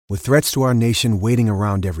With threats to our nation waiting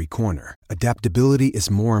around every corner, adaptability is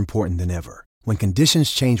more important than ever. When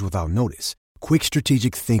conditions change without notice, quick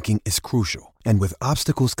strategic thinking is crucial. And with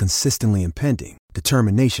obstacles consistently impending,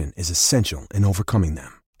 determination is essential in overcoming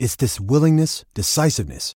them. It's this willingness,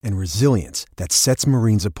 decisiveness, and resilience that sets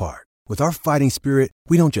Marines apart. With our fighting spirit,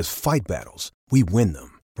 we don't just fight battles, we win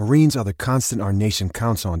them. Marines are the constant our nation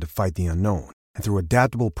counts on to fight the unknown. And through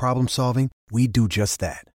adaptable problem solving, we do just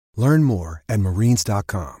that. Learn more at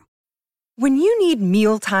marines.com. When you need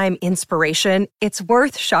mealtime inspiration, it's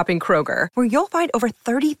worth shopping Kroger, where you'll find over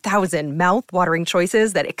 30,000 mouth-watering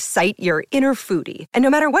choices that excite your inner foodie. And no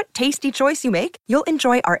matter what tasty choice you make, you'll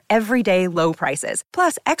enjoy our everyday low prices,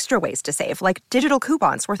 plus extra ways to save, like digital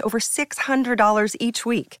coupons worth over $600 each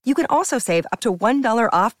week. You can also save up to $1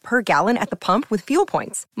 off per gallon at the pump with fuel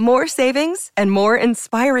points. More savings and more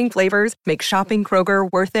inspiring flavors make shopping Kroger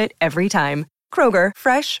worth it every time. Kroger,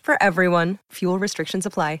 fresh for everyone. Fuel restrictions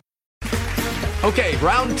apply. Okay,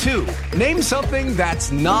 round two. Name something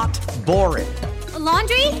that's not boring. A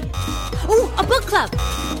laundry? Ooh, a book club.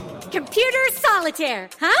 Computer solitaire,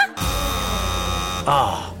 huh?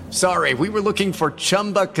 Ah, oh, sorry, we were looking for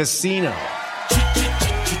Chumba Casino.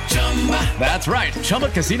 That's right,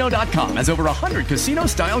 ChumbaCasino.com has over 100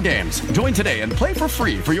 casino-style games. Join today and play for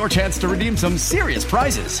free for your chance to redeem some serious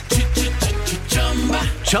prizes.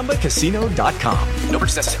 ChumbaCasino.com. No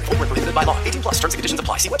purchase necessary. Void where prohibited by law. 18+. Terms and conditions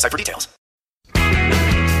apply. See website for details.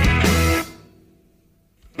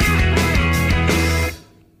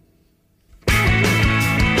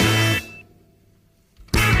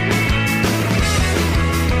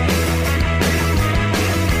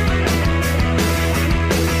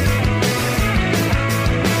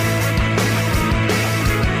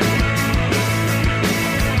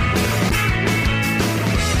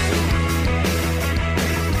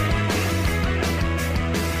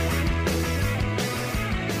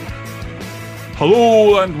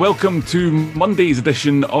 Hello and welcome to Monday's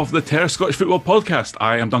edition of the Terrace Scottish Football Podcast.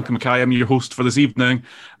 I am Duncan Mackay, I'm your host for this evening,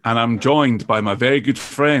 and I'm joined by my very good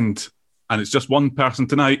friend, and it's just one person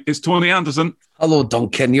tonight, it's Tony Anderson. Hello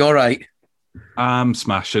Duncan, you alright? I'm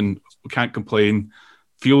smashing, can't complain.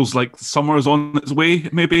 Feels like summer's on its way,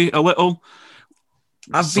 maybe a little.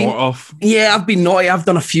 I've been naughty, I've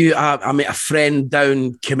done a few, I met a friend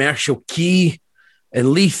down Commercial Quay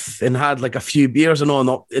in Leith and had like a few beers. I know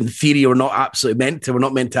not in theory we're not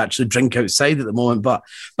meant to actually drink outside at the moment, but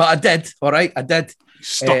I did, all right, I did.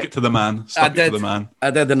 Stuck it to the man. I did,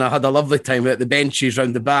 and I had a lovely time at the benches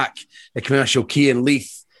round the back, the Commercial Quay in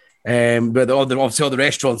Leith, where obviously all the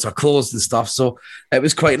restaurants are closed and stuff, so it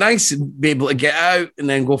was quite nice to be able to get out and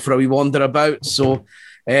then go for a wee wander about, so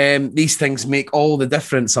these things make all the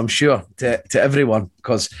difference, I'm sure, to everyone,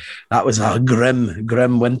 because that was a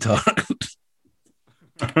grim winter.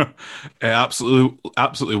 It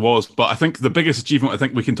absolutely was. But I think the biggest achievement I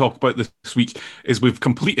think we can talk about this week is we've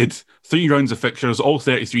completed 3 rounds of fixtures. All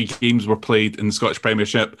 33 games were played in the Scottish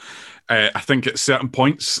Premiership. I think at certain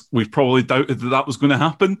points we've probably doubted that was going to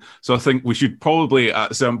happen. So I think we should probably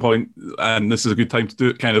at a certain point, and this is a good time to do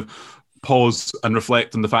it, kind of pause and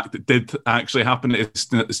reflect on the fact that it did actually happen. It's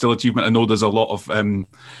still achievement. I know there's a lot of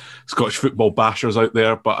Scottish football bashers out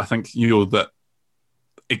there, but I think that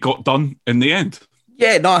it got done in the end.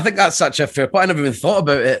 Yeah, no, I think that's such a fair point. I never even thought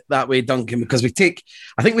about it that way, Duncan, because I think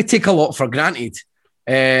we take a lot for granted.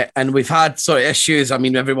 And we've had sort of issues. I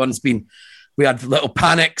mean, we had little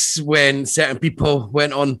panics when certain people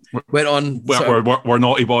went on. We're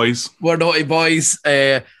naughty boys. We're naughty boys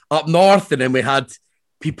up north. And then we had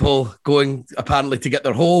people going apparently to get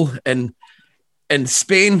their hole in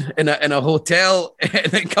Spain in a hotel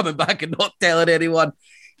and then coming back and not telling anyone.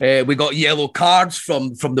 We got yellow cards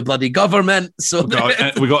from the bloody government. So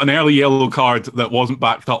we got an early yellow card that wasn't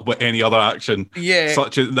backed up with any other action. Yeah,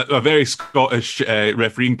 such a very Scottish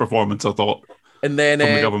refereeing performance, I thought. And then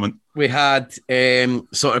from the government, we had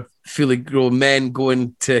sort of fully grown men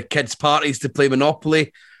going to kids' parties to play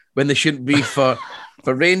Monopoly when they shouldn't be for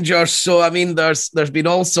Rangers. So I mean, there's been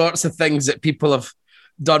all sorts of things that people have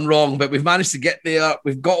done wrong, but we've managed to get there.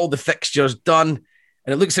 We've got all the fixtures done.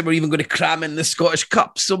 And it looks like we're even going to cram in the Scottish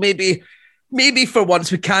Cup. So maybe for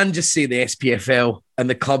once we can just say the SPFL and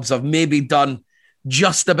the clubs have maybe done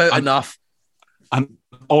just about enough. An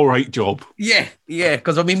all right job. Yeah.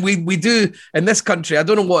 Because, I mean, we do in this country, I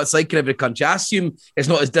don't know what it's like in every country. I assume it's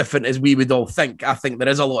not as different as we would all think. I think there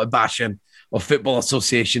is a lot of bashing of football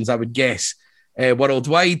associations, I would guess,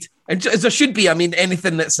 worldwide. And as there should be, I mean,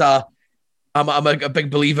 anything that's I'm a big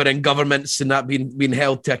believer in governments and that being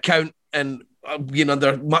held to account and being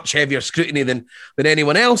under much heavier scrutiny than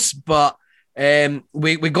anyone else, but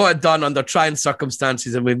we got it done under trying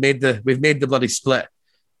circumstances, and we've made the bloody split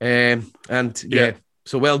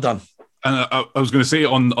So well done. And I was going to say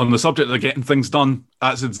on the subject of getting things done,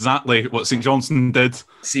 that's exactly what St Johnstone did.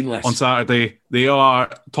 Seamless. On Saturday. They are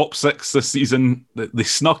top 6 this season. They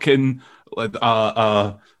snuck in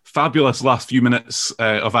a fabulous last few minutes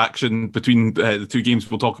of action between the two games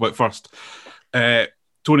we'll talk about first.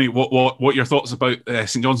 Tony, what are your thoughts about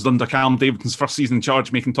St Johnstone under Callum Davidson's first season in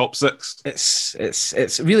charge, making top 6?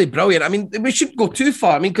 It's really brilliant. I mean, we shouldn't go too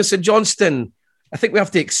far. I mean, because St Johnstone, I think we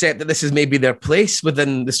have to accept that this is maybe their place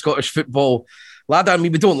within the Scottish football ladder. I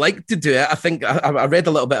mean, we don't like to do it. I think I read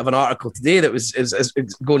a little bit of an article today that was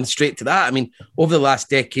going straight to that. I mean, over the last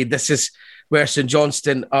decade, this is where St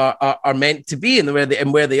Johnstone are meant to be and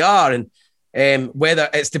where they are. And whether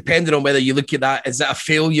it's dependent on whether you look at that, is that a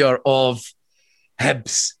failure of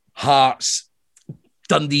Hibs, Hearts,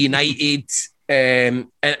 Dundee United,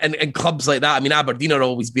 and clubs like that? I mean, Aberdeen are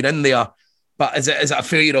always been in there, but is it a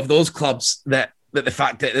failure of those clubs that the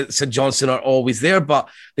fact that St Johnstone are always there? But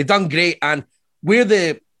they've done great. And where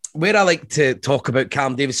I like to talk about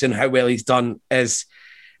Callum Davidson, how well he's done, is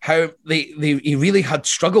how he really had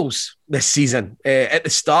struggles this season. At the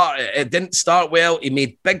start, it didn't start well. He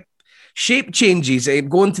made big shape changes.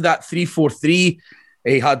 Going to that 3-4-3,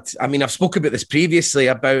 he had, I mean, I've spoken about this previously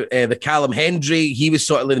about the Callum Hendry. He was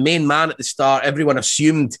sort of the main man at the start. Everyone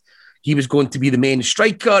assumed he was going to be the main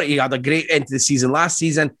striker. He had a great end to the season last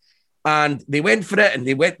season. And they went for it, and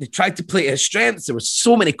they tried to play to his strengths. There were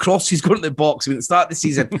so many crosses going to the box at the start of the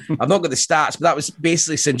season. I've not got the stats, but that was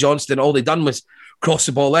basically St Johnstone. All they done was cross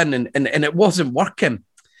the ball in, and it wasn't working.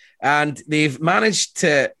 And they've managed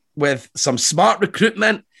to, with some smart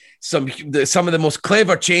recruitment, some of the most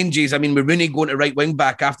clever changes. I mean, with Rooney going to right wing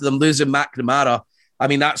back after them losing McNamara. I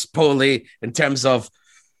mean, that's probably in terms of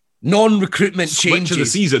non-recruitment changes. Switch of the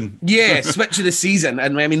season. Yeah, switch of the season.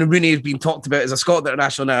 And I mean, Rooney has been talked about as a Scotland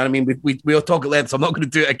international now. I mean, we'll talk at length, so I'm not going to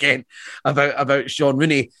do it again about Sean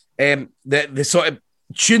Rooney. The sort of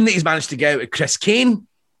tune that he's managed to get out of Chris Kane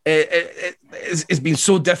has been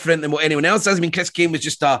so different than what anyone else has. I mean, Chris Kane was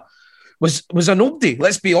just was a nobody,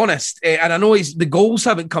 let's be honest. And I know the goals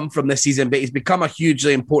haven't come from this season, but he's become a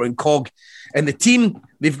hugely important cog in the team.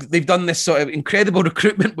 They've done this sort of incredible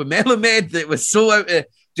recruitment with Melamed that was so out of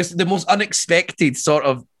just the most unexpected sort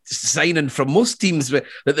of signing from most teams, that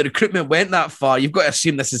the recruitment went that far. You've got to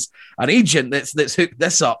assume this is an agent that's hooked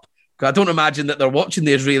this up. I don't imagine that they're watching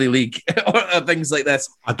the Israeli league or things like this.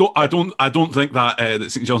 I don't think that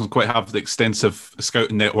St Johnstone quite have the extensive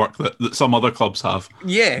scouting network that some other clubs have.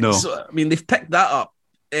 Yeah, no. So I mean, they've picked that up,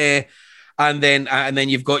 and then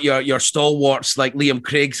you've got your stalwarts like Liam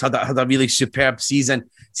Craig's had a really superb season.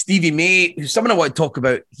 Stevie May, who's someone I want to talk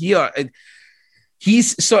about here.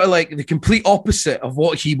 He's sort of like the complete opposite of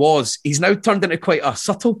what he was. He's now turned into quite a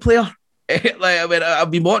subtle player.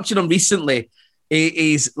 I've been watching him recently.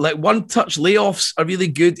 He's like one-touch layoffs are really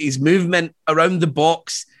good. His movement around the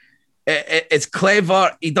box is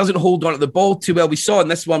clever. He doesn't hold on to the ball too well. We saw in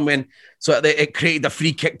this one when it created a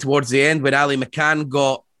free kick towards the end when Ali McCann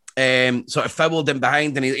got sort of fouled in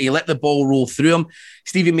behind, and he let the ball roll through him.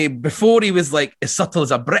 Stevie May, before he was like as subtle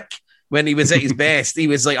as a brick when he was at his best, he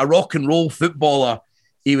was like a rock and roll footballer.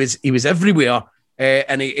 He was everywhere,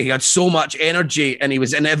 and he had so much energy, and he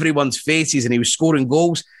was in everyone's faces, and he was scoring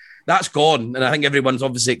goals. That's gone, and I think everyone's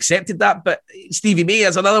obviously accepted that. But Stevie May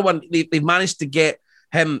is another one. They've managed to get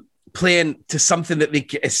him playing to something that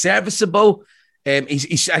is serviceable. I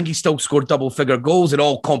think he still scored double-figure goals in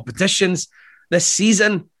all competitions this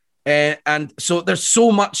season. And so there's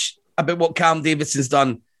so much about what Callum Davidson's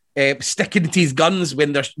done, sticking to his guns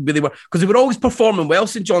when they were, because they were always performing well,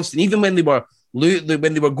 St Johnstone, even when they were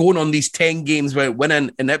going on these 10 games without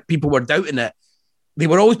winning and people were doubting it. They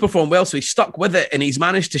were always performing well, so he stuck with it, and he's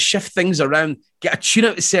managed to shift things around, get a tune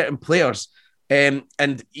out of certain players. And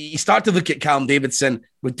you start to look at Callum Davidson,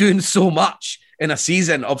 we're doing so much in a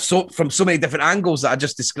season from so many different angles that I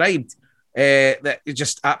just described, that it's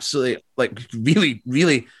just absolutely like really,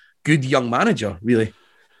 really good young manager, really.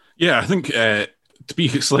 Yeah, I think to be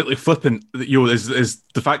slightly flippant, is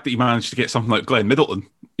the fact that he managed to get something like Glenn Middleton,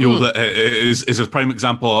 that is a prime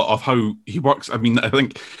example of how he works. I mean,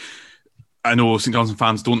 I know St Johnstone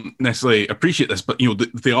fans don't necessarily appreciate this, but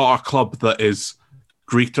they are a club that is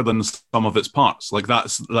greater than the sum of its parts.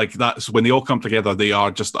 That's when they all come together, they are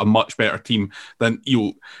just a much better team than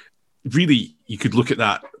really. You could look at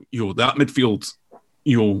that, that midfield,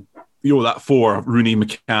 that four: Rooney,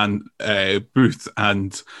 McCann, Booth,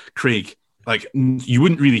 and Craig. Like, you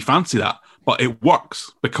wouldn't really fancy that, but it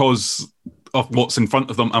works because of what's in front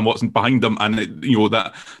of them and what's behind them, and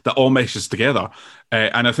that all meshes together.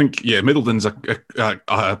 And I think, Middleton's a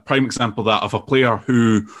prime example of that, of a player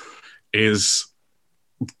who is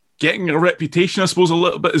getting a reputation, I suppose, a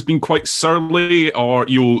little bit as being quite surly, or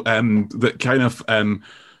that kind of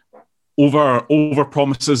over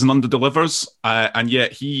promises and under delivers, and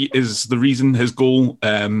yet he is the reason his goal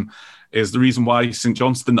is the reason why St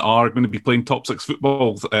Johnstone are going to be playing top six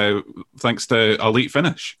football, thanks to a late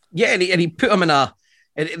finish. Yeah, and he put him in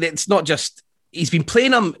it's not just. He's been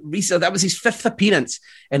playing him recently. That was his 5th appearance,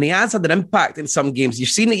 and he has had an impact in some games. You've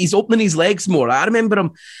seen that he's opening his legs more. I remember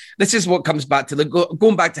him. This is what comes back to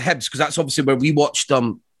going back to Hibs, because that's obviously where we watched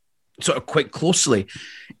him sort of quite closely.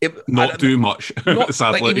 Not too much,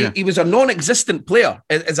 sadly. Like he was a non-existent player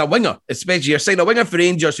as a winger, especially you're saying a winger for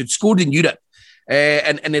Rangers who'd scored in Europe,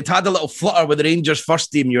 and it had a little flutter with the Rangers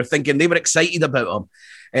first team. You're thinking they were excited about him,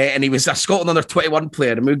 and he was a Scotland under 21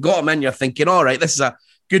 player, and we got him in. You're thinking, all right, this is a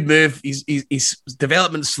good move. His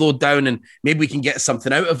development slowed down, and maybe we can get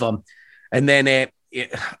something out of him. And then,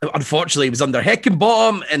 unfortunately, he was under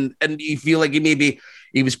Heckenbottom, and you feel like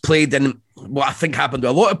he was played in what I think happened to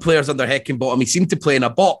a lot of players under Heckenbottom. He seemed to play in a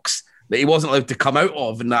box that he wasn't allowed to come out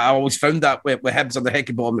of, and I always found that with Hibs under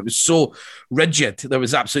Heckenbottom, it was so rigid. There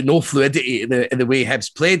was absolutely no fluidity in the way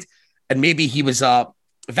Hibs played, and maybe he was a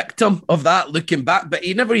victim of that looking back. But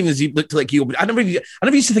he never even looked like he. I never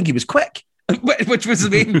used to think he was quick. Which was the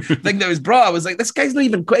main thing that was brought. I was like, this guy's not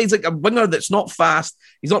even quick. He's like a winger that's not fast.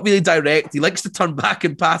 He's not really direct. He likes to turn back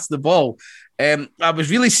and pass the ball. I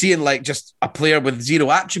was really seeing like just a player with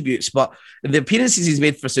zero attributes. But the appearances he's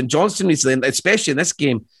made for St Johnstone recently, and especially in this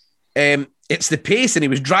game, it's the pace, and he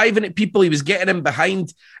was driving at people. He was getting in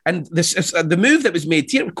behind, and the move that was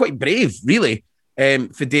made here was quite brave, really,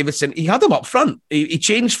 for Davison. He had him up front. He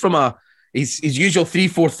changed from his usual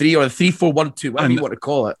 3-4-3 or a 3-4-1-2, whatever you want to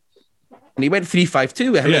call it. And he went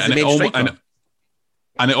 3-5-2 with him as the main striker.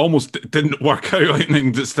 And it almost didn't work out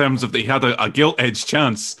in terms of that he had a gilt-edged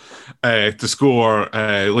chance to score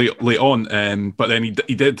late on. But then he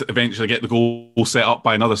did eventually get the goal set up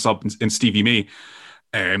by another sub in Stevie May.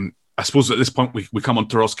 I suppose at this point we come on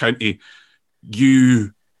to Ross County.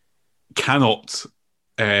 You cannot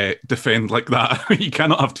defend like that. You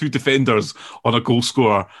cannot have two defenders on a goal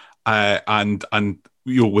scorer and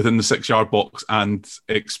within the 6-yard box and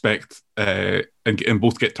expect and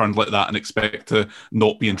both get turned like that and expect to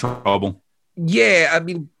not be in trouble. Yeah, I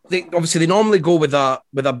mean, they normally go with a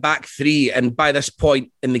back three, and by this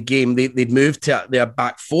point in the game, they'd moved to their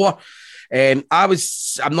back four. I'm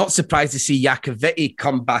not surprised to see Iacovitti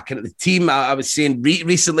come back into the team. I was saying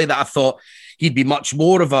recently that I thought he'd be much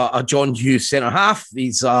more of a John Hughes centre half.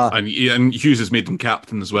 He's and Hughes has made him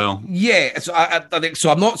captain as well. Yeah, so I think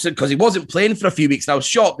so. I'm not, because he wasn't playing for a few weeks, and I was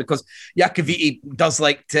shocked because Iacovitti does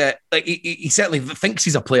like to he certainly thinks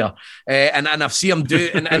he's a player, and I've seen him do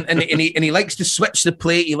it, and he likes to switch the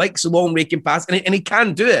play. He likes a long raking pass, and he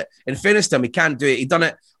can do it. In fairness to him, he can do it. He done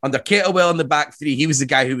it under Kettlewell in the back three. He was the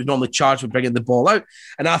guy who was normally charged with bringing the ball out,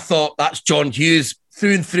 and I thought that's John Hughes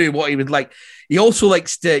through and through. What he would like. He also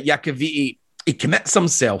likes to Iacovitti. He commits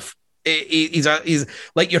himself. He's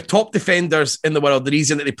like your top defenders in the world. The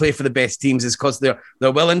reason that they play for the best teams is because they're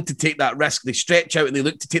willing to take that risk. They stretch out and they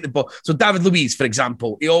look to take the ball. So David Luiz, for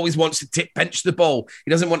example, he always wants to pinch the ball.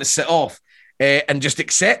 He doesn't want to sit off and just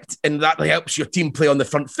accept. And that helps your team play on the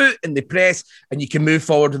front foot and they press, and you can move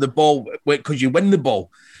forward with the ball because you win the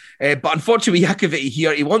ball. But unfortunately, Iacovitti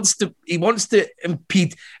here, he wants to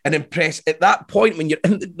impede and impress. At that point, when you're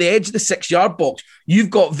in the edge of the 6-yard box,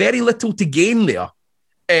 you've got very little to gain there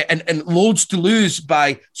and loads to lose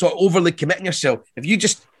by sort of overly committing yourself. If you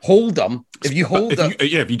just hold him, if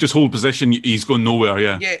you just hold position, he's going nowhere.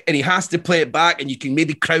 Yeah, and he has to play it back, and you can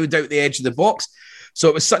maybe crowd out the edge of the box. So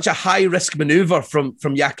it was such a high risk maneuver from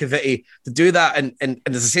Iacovitti to do that. And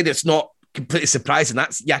as I said, it's not completely surprising.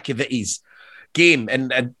 That's Iakovitti's game,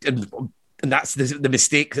 and that's the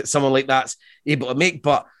mistake that someone like that's able to make.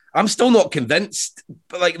 But I'm still not convinced.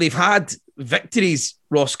 But like, they've had victories,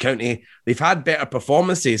 Ross County, they've had better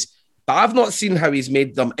performances, but I've not seen how he's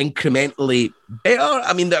made them incrementally better.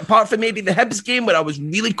 I mean, apart from maybe the Hibs game where I was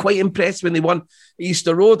really quite impressed when they won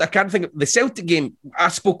Easter Road, I can't think of the Celtic game I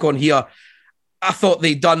spoke on here. I thought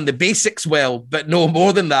they'd done the basics well, but no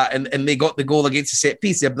more than that, and they got the goal against the set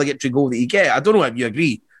piece, the obligatory goal that you get. I don't know if you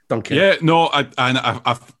agree, Duncan. Yeah, no,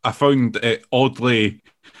 I found it oddly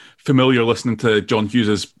familiar listening to John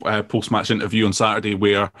Hughes's post-match interview on Saturday,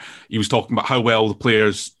 where he was talking about how well the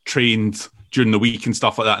players trained during the week and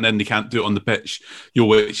stuff like that, and then they can't do it on the pitch.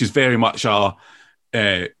 Which is very much a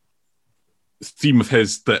theme of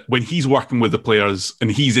his, that when he's working with the players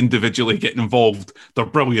and he's individually getting involved, they're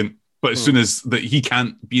brilliant. But as soon as that he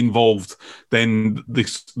can't be involved, then they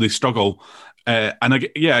struggle.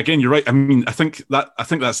 Again, you're right. I mean, I think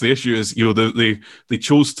that's the issue. Is they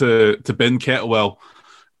chose to bin Kettlewell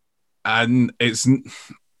and it's to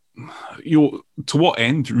what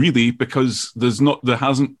end really? Because there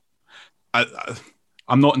hasn't.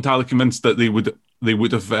 I'm not entirely convinced that they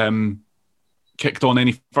would have kicked on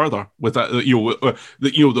any further with that.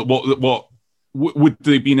 What would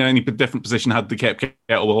they be in any different position had they kept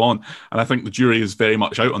Kettlewell on? And I think the jury is very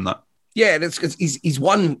much out on that. Yeah, and he's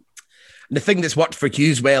won. The thing that's worked for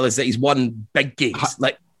Hughes well is that he's won big games.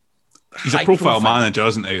 He's a profile manager,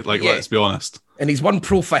 isn't he? Let's be honest. And he's won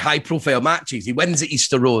high-profile matches. He wins at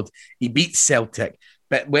Easter Road. He beats Celtic.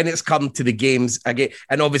 But when it's come to the games again,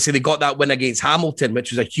 and obviously they got that win against Hamilton,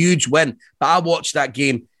 which was a huge win. But I watched that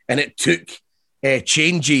game, and it took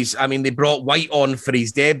changes. I mean, they brought White on for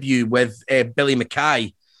his debut with Billy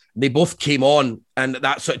Mackay. They both came on, and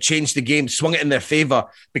that sort of changed the game, swung it in their favour,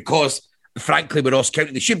 because frankly, with Ross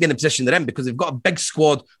County, they should be in the position they're in because they've got a big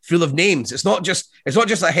squad full of names. It's not just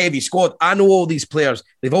a heavy squad. I know all these players;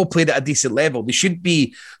 they've all played at a decent level. They should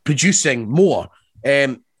be producing more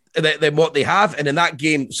than what they have. And in that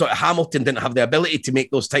game, sort of Hamilton didn't have the ability to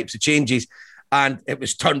make those types of changes, and it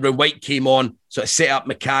was turned around. White came on, sort of set up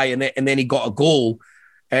Mackay, and then he got a goal.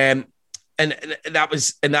 And that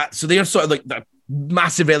was that. So they're sort of like the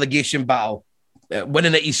massive relegation battle.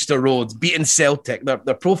 Winning at Easter Road, beating Celtic,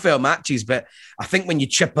 they're profile matches, but I think when you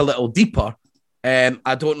chip a little deeper,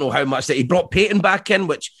 I don't know how much that he brought Payton back in,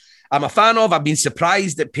 which I'm a fan of. I've been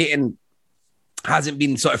surprised that Payton hasn't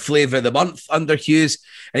been sort of flavour of the month under Hughes,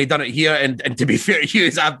 and he done it here. And to be fair to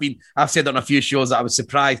Hughes, I've said on a few shows that I was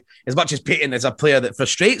surprised. As much as Payton is a player that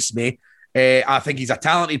frustrates me, I think he's a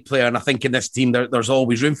talented player, and I think in this team there's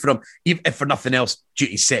always room for him, even if for nothing else, due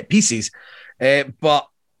to set pieces. But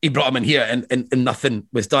he brought him in here, and nothing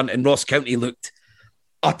was done. And Ross County looked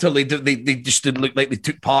utterly. They just didn't look like they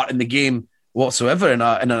took part in the game whatsoever in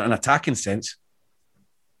an attacking sense.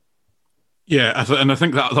 Yeah, and I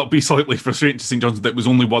think that'll be slightly frustrating to St Johnstone that it was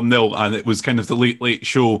only 1-0, and it was kind of the late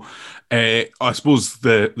show. I suppose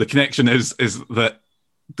the connection is that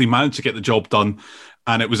they managed to get the job done,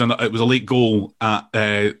 and it was a late goal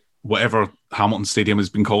at whatever Hamilton Stadium has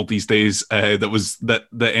been called these days.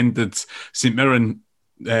 That ended St Mirren.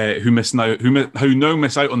 Who now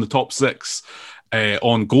miss out on the top six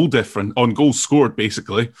on goals scored,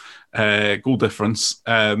 basically goal difference,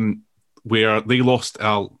 where they lost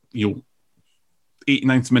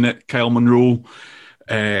 89th minute Kyle Monroe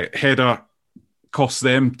header cost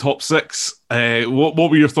them top six. What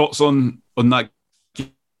were your thoughts on that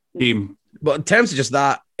game? Well, in terms of just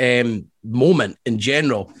that moment in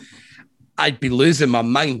general, I'd be losing my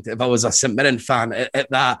mind if I was a St Mirren fan at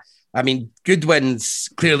that. I mean, Goodwin's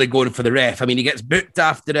clearly going for the ref. I mean, he gets booked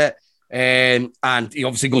after it, and he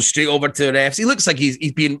obviously goes straight over to the refs. He looks like he's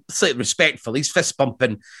being slightly respectful. He's fist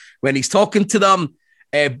bumping when he's talking to them,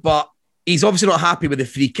 but he's obviously not happy with the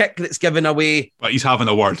free kick that's given away. But he's having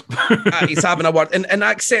a word. He's having a word. And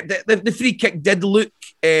I accept that the free kick did look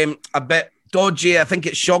a bit dodgy. I think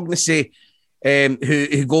it's Shaughnessy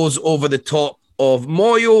who goes over the top of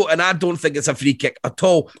Moyo, and I don't think it's a free kick at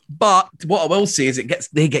all. But what I will say is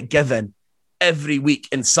they get given every week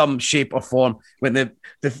in some shape or form when the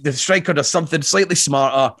striker does something slightly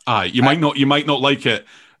smarter. You might not like it.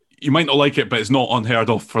 You might not like it, but it's not unheard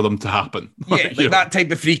of for them to happen. Yeah, like that type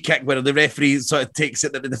of free kick where the referee sort of takes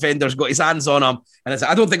it that the defender's got his hands on him, and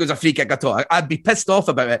I don't think it was a free kick at all. I'd be pissed off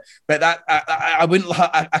about it, but that I wouldn't.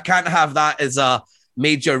 I can't have that as a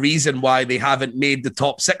major reason why they haven't made the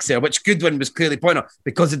top six there, which Goodwin was clearly pointing out,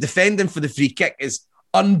 because the defending for the free kick is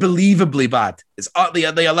unbelievably bad. It's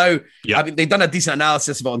they allow. Yeah. I mean, they've done a decent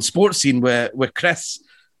analysis of it on Sports Scene with Chris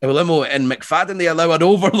Limo and McFadden. They allow an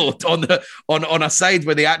overload on a side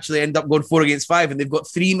where they actually end up going 4 against 5, and they've got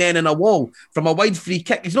 3 men in a wall from a wide free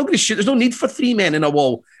kick. He's not going to shoot. There's no need for 3 men in a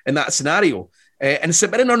wall in that scenario. And St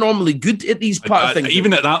Mirren are normally good at these part of things.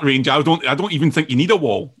 Even at that range, I don't even think you need a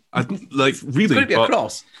wall. I don't, like, really. It's going to be a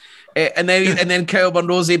cross. And then Kyle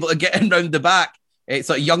Monroe's able to get in round the back. It's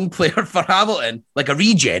like a young player for Hamilton, like a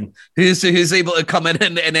regen, who's able to come in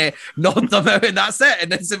and knock them out, and that's it.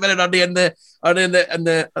 And then St Mirren aren't in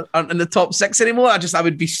the top 6 anymore. I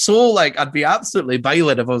would be so I'd be absolutely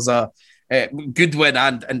violent if I was a Goodwin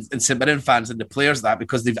and St Mirren fans and the players of that,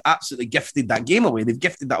 because they've absolutely gifted that game away. They've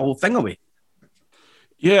gifted that whole thing away.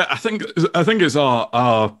 Yeah, I think it's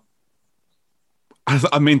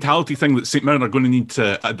a mentality thing that St Mirren are going to need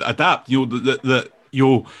to adapt.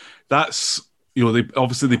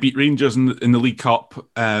 They beat Rangers in the League Cup,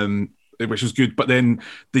 which was good, but then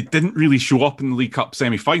they didn't really show up in the League Cup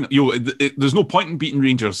semi-final. There's no point in beating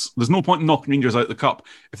Rangers. There's no point in knocking Rangers out of the cup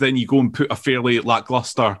if then you go and put a fairly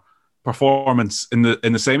lackluster performance in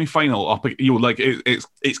the semi-final up.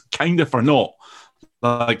 It's kind of for naught.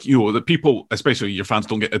 Like, the people, especially your fans,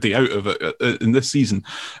 don't get a day out of it in this season.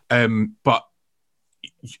 But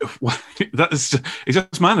it's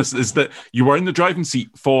just madness, is that you were in the driving seat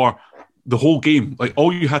for the whole game. Like,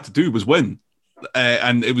 all you had to do was win.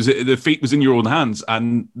 And the fate was in your own hands.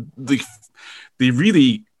 And they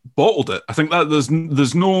really bottled it. I think that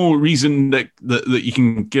there's no reason that you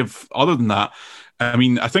can give other than that. I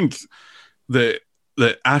mean, I think that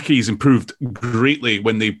Aki's improved greatly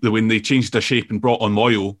when they changed their shape and brought on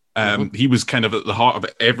Moyo. He was kind of at the heart of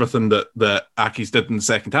everything that Aki's did in the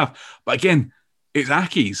second half. But again, it's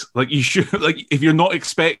Aki's. Like, you should, like, if you're not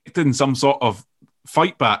expecting some sort of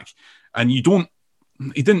fight back, and St.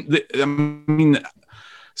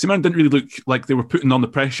 Mirren didn't really look like they were putting on the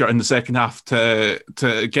pressure in the second half to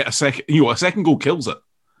get a second. A second goal kills it.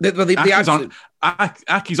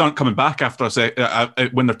 Aki's aren't coming back after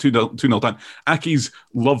when they're 2-0 down. Aki's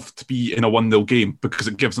love to be in a 1-0 game because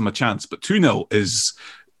it gives them a chance, but 2-0 is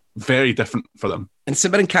very different for them. And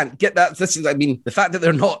St. Mirren can't get that. The fact that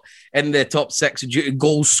they're not in the top 6 due to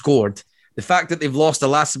goals scored, the fact that they've lost a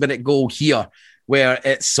last-minute goal here, where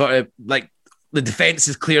it's sort of like the defence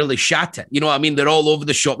is clearly shattered. You know what I mean? They're all over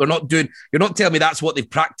the shop. You're not telling me that's what they've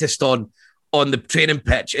practiced on the training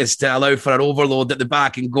pitch, is to allow for an overload at the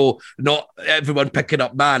back and go, not everyone picking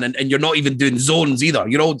up man, and you're not even doing zones either.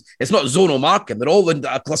 It's not zonal marking. They're all in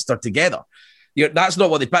a cluster together. That's not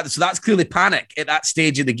what they practice. So that's clearly panic at that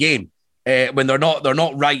stage of the game. When they're not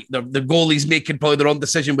right. The goalie's making probably the wrong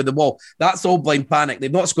decision with the ball. That's all blind panic.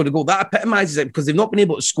 They've not scored a goal. That epitomises it, because they've not been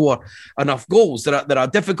able to score enough goals. They're a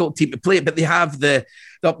difficult team to play, but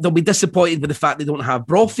they'll be disappointed with the fact they don't have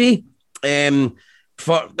Brophy.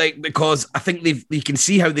 Because I think you can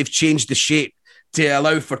see how they've changed the shape to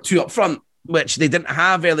allow for 2 up front, which they didn't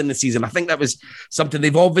have early in the season. I think that was something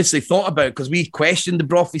they've obviously thought about, because we questioned the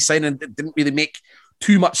Brophy signing. It didn't really make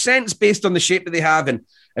too much sense based on the shape that they have and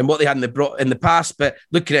what they had in the past. But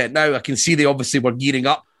looking at it now, I can see they obviously were gearing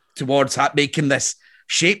up towards making this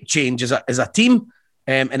shape change as a team,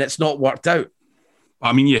 and it's not worked out.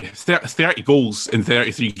 I mean, 30 goals in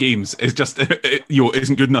 33 games is just,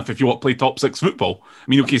 isn't good enough if you want to play top 6 football. I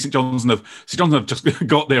mean, okay, St. John's have just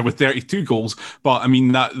got there with 32 goals, but I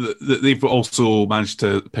mean that they've also managed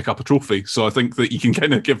to pick up a trophy. So I think that you can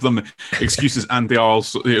kind of give them excuses, and they are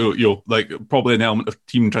also, like, probably an element of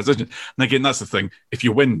team transition. And again, that's the thing. If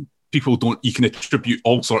you win, people don't. You can attribute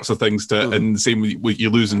all sorts of things to it, and the same with you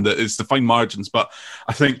losing. That it's the fine margins. But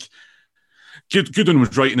I think Goodwin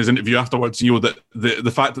was right in his interview afterwards, that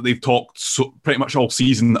the fact that they've talked pretty much all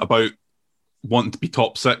season about wanting to be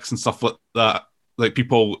top 6 and stuff like that, like,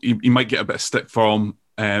 people, you might get a bit of stick from.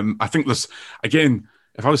 I think there's, again,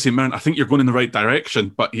 if I was St. Mirren, I think you're going in the right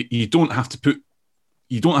direction, but you don't have to put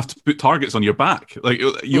targets on your back. Like,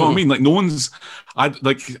 you know what I mean? Like, no one's,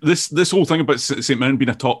 this whole thing about St. Mirren being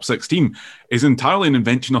a top 6 team is entirely an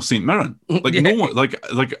invention of St. Mirren. Like, no one, like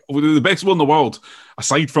the best one in the world,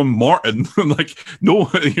 aside from Morton, like, no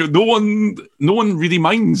one really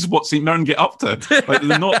minds what St. Mirren get up to. Like,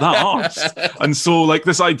 they're not that arsed. And so, like,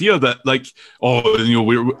 this idea that, like,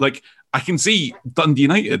 we're like, I can see Dundee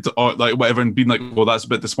United or like whatever and being like, well, that's a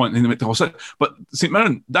bit disappointing. But St.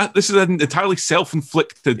 Mirren, this is an entirely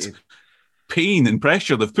self-inflicted pain and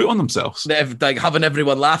pressure they've put on themselves. Like, having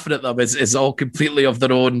everyone laughing at them is all completely of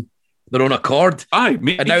their own accord.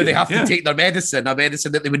 And now they have to take their medicine, a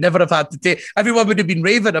medicine that they would never have had to take. Everyone would have been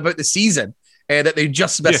raving about the season that they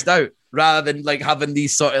just missed out, rather than like having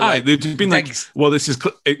these sort of they've just been things. Like, well, this is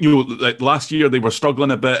like last year they were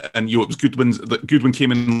struggling a bit, and it was Goodwin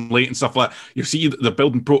came in late and stuff like that. You see the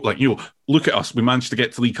building look at us, we managed to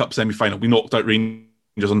get to League Cup semi-final, we knocked out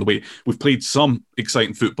Rangers on the way, we've played some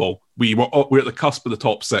exciting football, we're at the cusp of the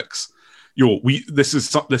top 6. This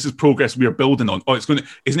is progress we are building on. Isn't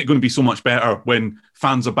it going to be so much better when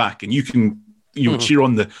fans are back and you can cheer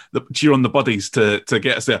on the buddies to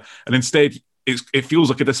get us there, and instead it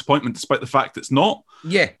feels like a disappointment, despite the fact it's not.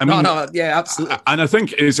 Absolutely. And I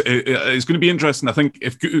think it's going to be interesting. I think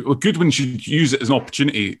if Goodwin should use it as an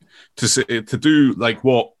opportunity to do like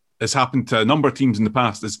what has happened to a number of teams in the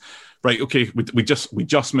past. Is right. Okay, we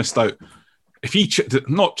just missed out. If he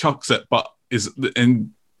not chucks it, but is a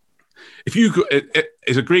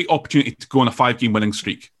great opportunity to go on a 5-game winning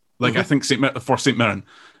streak. Like, I think for St. Mirren,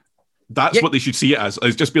 that's what they should see it as.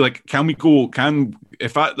 Is just be like, can we go?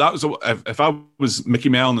 If I was Mickey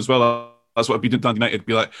Mellon as well, that's what I'd be doing. Dundee United,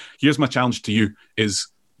 be like, here's my challenge to you: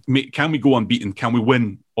 can we go unbeaten? Can we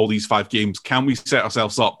win all these 5 games? Can we set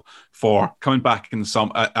ourselves up for coming back in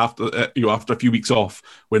some after a few weeks off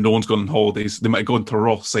when no one's gone on holidays? They might go into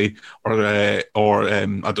Rossi or I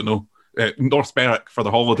don't know, North Berwick for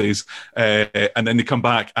their holidays, and then they come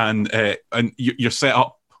back and you're set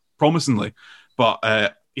up promisingly, but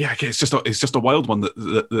it's just a wild one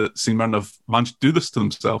that St Mirren have managed to do this to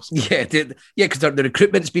themselves. Because the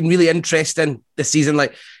recruitment's been really interesting this season,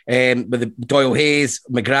 like with the Doyle Hayes,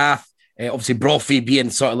 McGrath, obviously Brophy being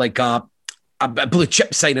sort of like a blue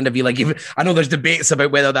chip signing, if you like. I know there's debates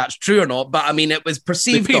about whether that's true or not, but I mean, it was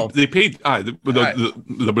perceived. They paid.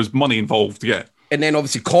 There was money involved, yeah. And then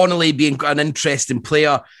obviously Connolly being an interesting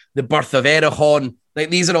player, the birth of Erehon, like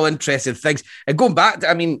these are all interesting things. And going back,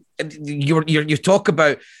 I mean, you talk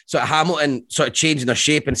about sort of Hamilton sort of changing their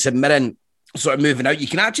shape and St Mirren sort of moving out. You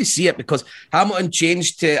can actually see it because Hamilton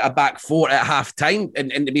changed to a back four at half time,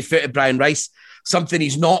 and to be fair to Brian Rice, something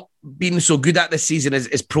he's not been so good at this season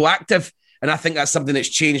is proactive. And I think that's something that's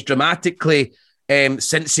changed dramatically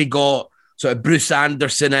since he got sort of Bruce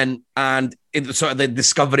Anderson in and sort of the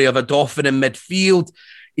discovery of a Dauphin in midfield.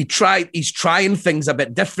 He's trying things a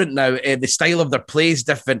bit different now. The style of their play is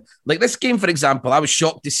different. Like this game, for example, I was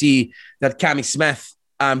shocked to see that Cammy Smith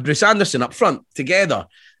and Bruce Anderson up front together,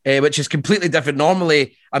 which is completely different.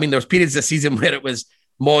 Normally, I mean, there was periods this season where it was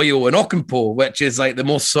Moyo and Okunpo, which is like the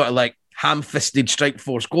most sort of like ham-fisted strike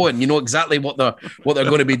force going. You know exactly what they're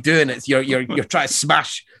going to be doing. It's you're trying to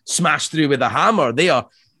smash through with a hammer there.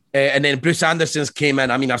 And then Bruce Anderson's came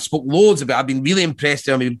in. I mean, I've spoke loads about it. I've been really impressed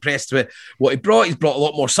with him. I'm impressed with what he brought. He's brought a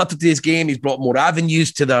lot more subtlety to his game. He's brought more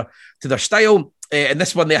avenues to their style. And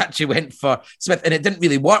this one, they actually went for Smith, and it didn't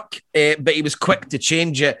really work. But he was quick to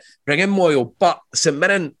change it, bring in Moyle. But St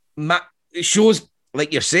Mirren, it shows,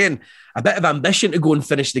 like you're saying, a bit of ambition to go and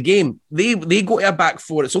finish the game. They go to a back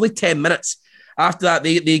four. It's only 10 minutes. After that,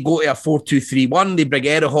 they go to a 4-2-3-1. They bring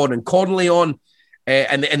Erehon and Connolly on.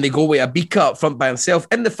 And they go with Abika up front by himself.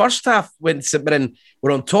 In the first half, when St Mirren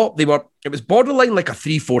were on top, it was borderline like a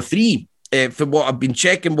 3-4-3. From what I've been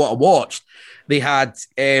checking, what I watched, they had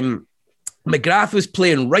McGrath was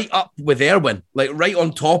playing right up with Erwin, like right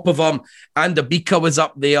on top of him, and Abika was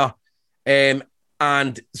up there.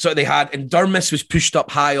 And so they had, and Durmus was pushed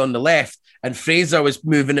up high on the left, and Fraser was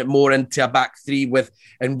moving it more into a back three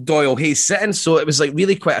and Doyle Hayes sitting. So it was like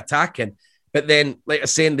really quite attacking. But then, like I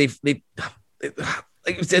was saying, like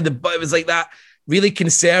you said, it was like that really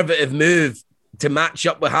conservative move to match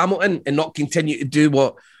up with Hamilton and not continue to do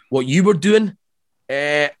what you were doing,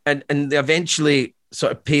 and they eventually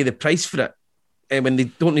sort of pay the price for it. And when they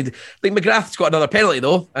don't need, like McGrath's got another penalty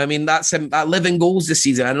though. I mean, that's him. That 11 goals this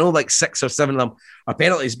season. I know like 6 or 7 of them are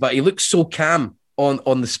penalties, but he looks so calm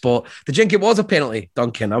on the spot. Did you think it was a penalty,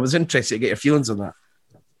 Duncan? I was interested to get your feelings on that.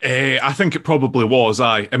 I think it probably was.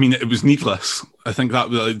 I mean, it was needless. I think that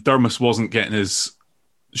Durmus wasn't getting his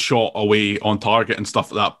shot away on target and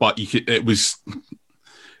stuff like that. But it was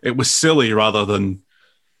silly rather than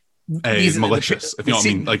malicious. If you know what I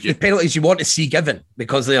mean, like the penalties you want to see given,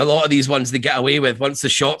 because a lot of these ones they get away with once the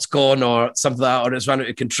shot's gone or something like that, or it's run out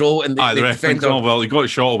of control. And the defender, he got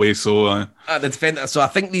his shot away. So the defender. So I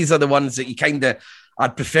think these are the ones that you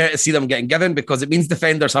I'd prefer to see them getting given, because it means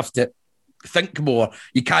defenders have to think more.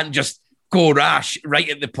 You can't just go rash right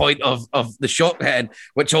at the point of the shot hitting,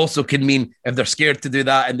 which also can mean if they're scared to do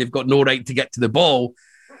that and they've got no right to get to the ball,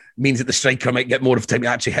 means that the striker might get more of time to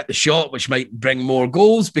actually hit the shot, which might bring more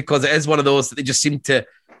goals, because it is one of those that they just seem to,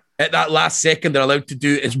 at that last second, they're allowed to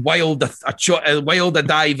do as wild a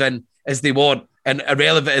dive in as they want, and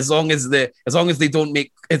irrelevant as long as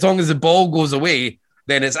the ball goes away,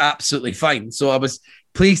 then it's absolutely fine. So I was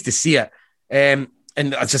pleased to see it. And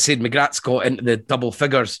as I said, McGrath's got into the double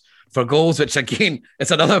figures for goals, which again,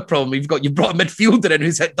 it's another problem. You've brought a midfielder in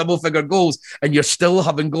who's hit double figure goals, and you're still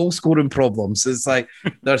having goal scoring problems. It's like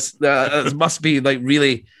there must be like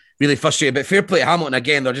really, really frustrating. But fair play to Hamilton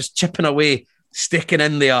again. They're just chipping away, sticking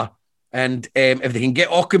in there, and if they can get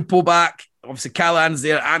Okunpo back, obviously Callahan's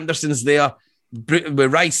there, Anderson's there,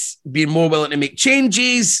 with Rice being more willing to make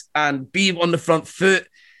changes and be on the front foot,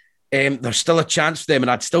 there's still a chance for them, and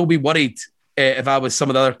I'd still be worried if I was some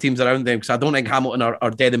of the other teams around them, because I don't think Hamilton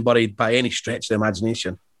are dead and buried by any stretch of the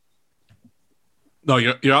imagination. No,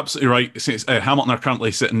 you're absolutely right. Hamilton are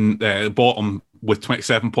currently sitting bottom with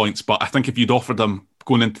 27 points, but I think if you'd offered them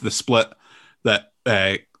going into the split that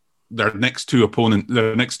their next two people in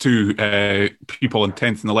 10th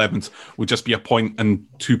and 11th would just be a point and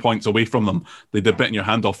 2 points away from them, they'd have bitten your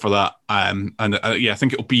hand off for that. I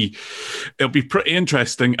think it'll be pretty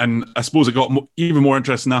interesting. And I suppose it got even more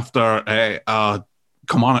interesting after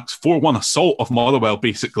Kilmarnock's 4-1 assault of Motherwell,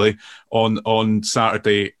 basically on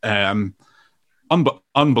Saturday.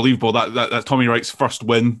 Unbelievable that Tommy Wright's first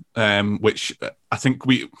win, which I think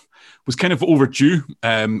was kind of overdue.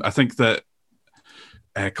 I think that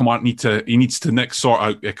Kilmarnock needs to next sort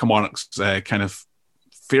out Kilmarnock's kind of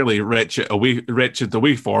fairly wretched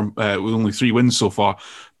away form with only 3 wins so far.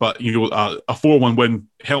 But a 4-1 win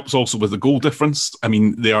helps also with the goal difference. I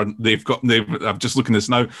mean, I'm just looking at this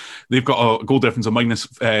now. They've got a goal difference of minus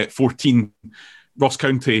 14. Ross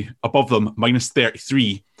County above them minus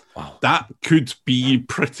 33. Wow. That could be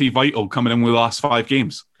pretty vital coming in with the last 5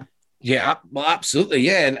 games. Yeah, well, absolutely,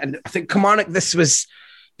 yeah. And I think Kilmarnock, this was,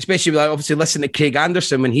 especially like obviously listening to Craig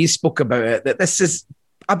Anderson when he spoke about it, that this is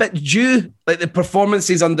a bit due. Like the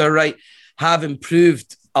performances under Wright have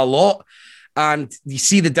improved a lot. And you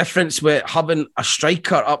see the difference with having a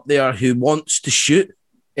striker up there who wants to shoot.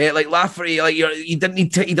 Like Lafferty, he doesn't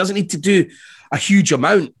need to do a huge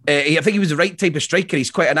amount. I think he was the right type of striker. He's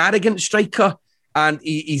quite an arrogant striker, and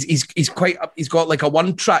he's got like a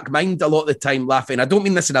one-track mind a lot of the time, Lafferty. And I don't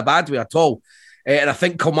mean this in a bad way at all. And I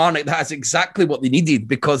think Kilmarnock, that's exactly what they needed,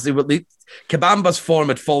 because Kabamba's form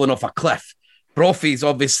had fallen off a cliff. Brophy's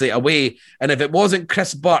obviously away, and if it wasn't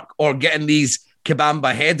Chris Burke or getting these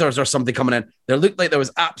Kabamba headers or something coming in, there looked like there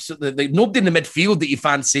was absolutely nobody in the midfield that you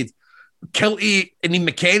fancied. Kilty and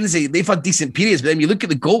McKenzie, they've had decent periods, but then you look at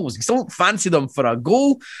the goals, you still don't fancy them for a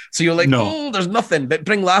goal. So you're like, no, there's nothing. But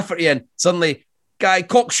bring Lafferty in, suddenly, guy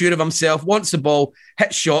cocksure of himself, wants the ball,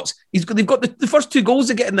 hits shots. They've got the first 2 goals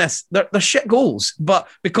they get in this. They're shit goals, but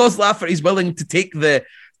because Lafferty's willing to take the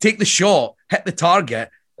shot, hit the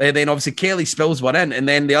target, then obviously Kelly spills one in, and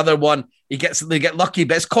then the other one they get lucky,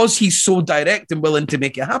 but it's because he's so direct and willing to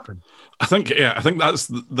make it happen. I think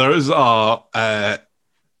there is a.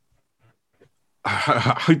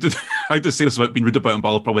 How to say this without being rude about him, but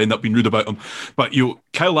I'll probably end up being rude about him. But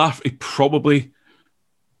Kyle Lafferty probably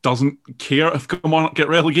doesn't care if Kilmarnock get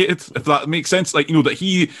relegated, if that makes sense. Like, that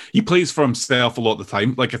he plays for himself a lot of the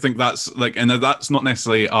time. Like, I think that's and that's not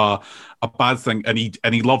necessarily a bad thing. And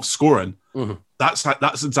he loves scoring. Mm-hmm. That's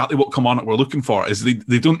exactly what Kilmarnock were looking for. Is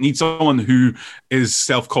they don't need someone who is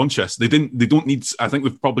self-conscious. They don't need. I think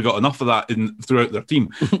they've probably got enough of that throughout their team.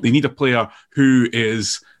 They need a player who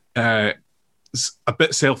is a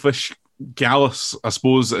bit selfish. Gallus, I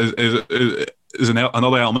suppose, is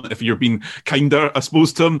another element. If you're being kinder, I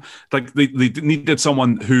suppose, to him, like they needed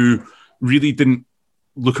someone who really didn't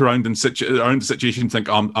look around the situation and think,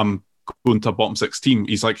 I'm going to a bottom 6 team.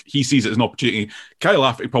 He's like, he sees it as an opportunity. Kyle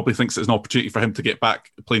Lafferty probably thinks it's an opportunity for him to get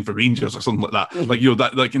back playing for Rangers or something like that. Mm-hmm.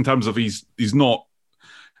 That like in terms of he's not.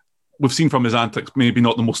 We've seen from his antics, maybe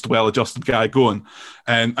not the most well-adjusted guy going,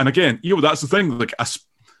 and again, that's the thing. Like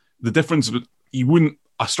the difference, an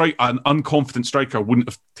unconfident striker wouldn't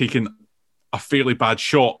have taken a fairly bad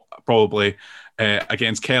shot probably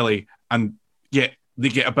against Kelly, and yet they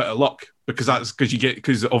get a bit of luck because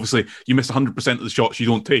obviously you miss 100% of the shots you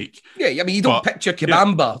don't take. Yeah, I mean, you don't picture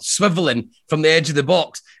Kabamba swiveling from the edge of the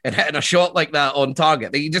box and hitting a shot like that on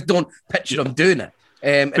target. You just don't picture him doing it.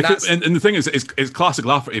 And the thing is, it's classic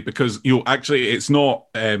Lafferty because actually it's not.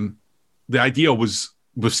 The idea was.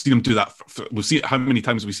 We've seen him do that. We've seen how many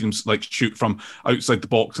times we've seen him like shoot from outside the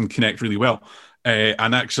box and connect really well.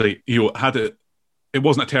 And actually, it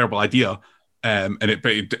wasn't a terrible idea. And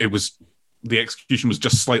it was the execution was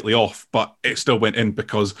just slightly off, but it still went in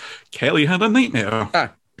because Kelly had a nightmare.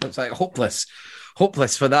 It's like hopeless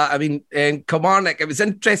for that. I mean, Kilmarnock, it was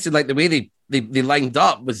interesting. Like the way they lined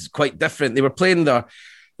up was quite different. They were playing their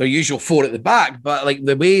usual 4 at the back, but like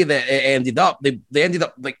the way that it ended up, they ended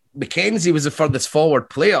up like McKenzie was the furthest forward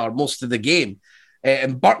player most of the game,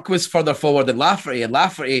 and Burke was further forward than Lafferty, and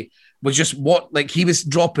Lafferty was just he was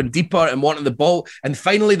dropping deeper and wanting the ball, and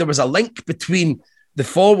finally there was a link between the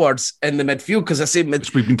forwards in the midfield because I say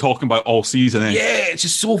which we've been talking about all season. Yeah, it's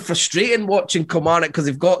just so frustrating watching Kilmarnock because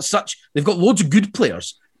they've got loads of good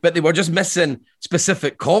players, but they were just missing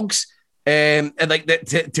specific cogs. And like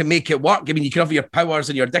to make it work. I mean, you can have your Powers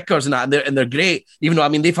and your Dickers and that, and they're great. Even though, I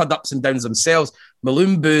mean, they've had ups and downs themselves.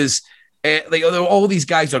 Malumbu's, all these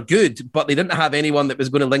guys are good, but they didn't have anyone that was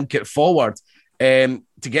going to link it forward to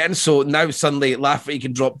get in. So now suddenly Lafferty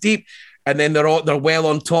can drop deep, and then they're well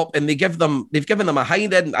on top, and they've given them a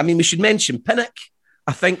hide in. I mean, we should mention Pinnock.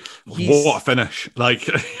 I think what a finish! Like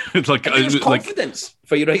it's like confidence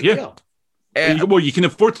for you right there. Well, you can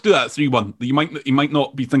afford to do that 3-1. You might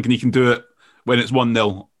not be thinking you can do it when it's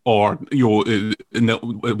 1-0 or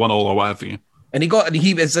 1-1 or whatever. And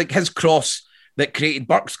he was like his cross that created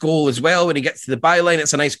Burke's goal as well. When he gets to the byline,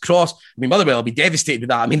 it's a nice cross. I mean, Motherwell will be devastated with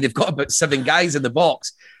that. I mean, they've got about 7 guys in the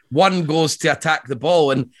box. 1 goes to attack the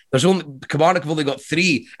ball, and Kilmarnock have only got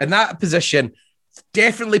 3 in that position.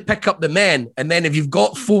 Definitely pick up the men, and then if you've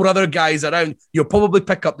got 4 other guys around, you'll probably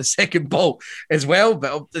pick up the second ball as well.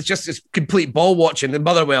 But it's just complete ball watching. And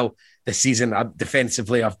Motherwell this season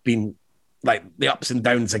defensively have been like the ups and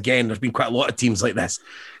downs again. There's been quite a lot of teams like this.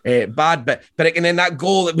 Bad, but and then that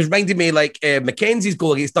goal, it was reminding me like Mackenzie's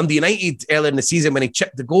goal against Dundee United earlier in the season when he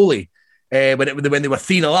chipped the goalie. When they were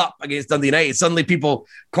 3-0 up against Dundee United, suddenly people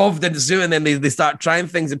confidence too, and then they start trying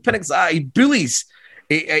things. And Pinnock's he bullies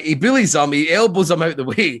him, he elbows him out the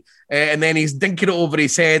way, and then he's dinking it over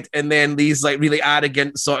his head, and then these like really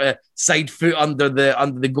arrogant sort of side foot under the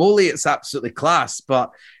goalie. It's absolutely class.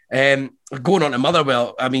 But going on to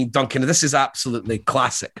Motherwell, I mean, Duncan, this is absolutely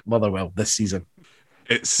classic Motherwell this season.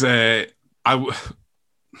 It's I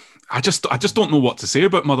just don't know what to say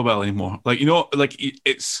about Motherwell anymore. Like, you know, like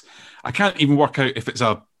it's, I can't even work out if it's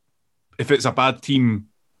a bad team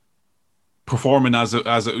performing as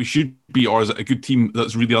it should be, or is it a good team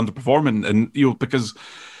that's really underperforming? And you know, because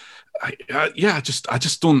I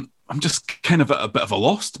just don't. I'm just kind of at a bit of a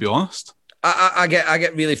loss, to be honest. I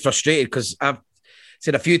get really frustrated because I've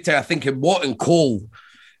said a few times. I think in Watt and Cole,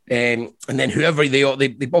 and then whoever they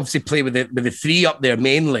obviously play with the three up there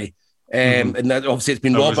mainly. And that obviously it's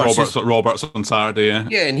been Roberts on Saturday,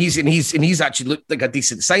 yeah, and he's actually looked like a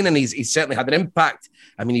decent signing. He's certainly had an impact.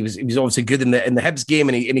 I mean, he was obviously good in the Hibs game,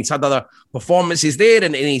 and he's had other performances there,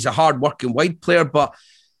 and he's a hard working wide player. But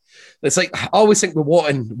it's like I always think with Watt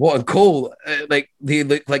and Cole, like they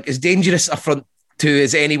look like as dangerous a front two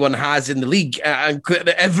as anyone has in the league, and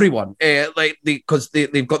everyone, because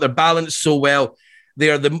they've got their balance so well. They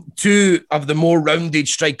are the two of the more rounded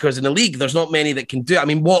strikers in the league. There's not many that can do it. I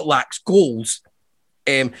mean, Watt lacks goals,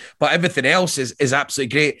 but everything else is absolutely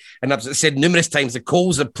great. And I've said numerous times that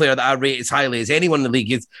Cole's a player that I rate as highly as anyone in the league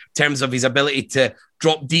in terms of his ability to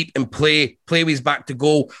drop deep and play with his back to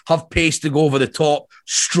goal, have pace to go over the top,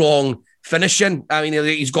 strong finishing. I mean,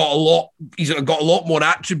 he's got a lot more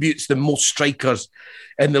attributes than most strikers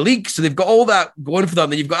in the league. So they've got all that going for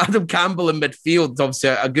them. And you've got Adam Campbell in midfield, obviously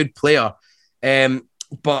a good player.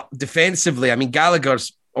 But defensively, I mean,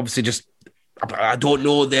 Gallagher's obviously just, I don't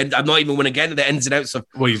know. I'm not even going to get into the ins and outs of.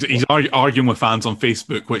 Well, he's arguing with fans on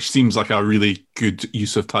Facebook, which seems like a really good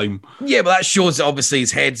use of time. Yeah, but that shows that obviously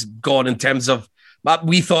his head's gone in terms of.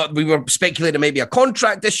 We were speculating maybe a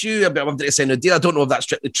contract issue. I wanted to send a deal. I don't know if that's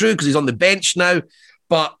strictly true because he's on the bench now,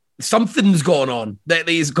 but something's going on. That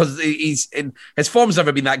because his form's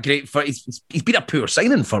never been that great for. He's been a poor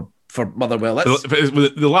signing for Motherwell.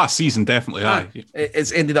 The last season, definitely.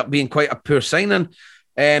 It's ended up being quite a poor signing.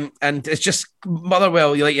 And it's just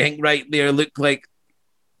Motherwell, you think right there look like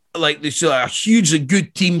they're still a hugely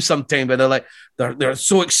good team sometimes, but they're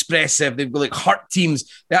so expressive. They've got like hurt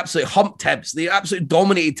teams. They absolutely humped Hibs. They absolutely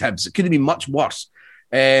dominated Hibs. It could have been much worse.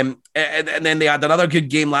 And then they had another good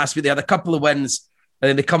game last week. They had a couple of wins, and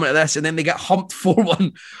then they come into this, and then they get humped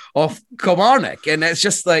 4-1 off Kilmarnock. And it's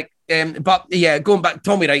just like, but yeah, going back,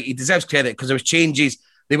 Tommy Wright, he deserves credit because there was changes.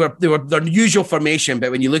 They were their usual formation,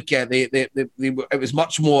 but when you look at it, it was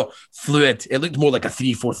much more fluid. It looked more like a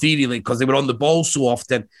 3-4-3 really because they were on the ball so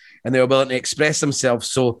often and they were willing to express themselves.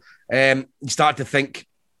 So you start to think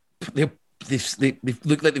they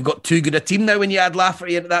look like they've got too good a team now when you add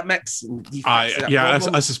Lafferty into that mix. I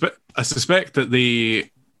suspect that they.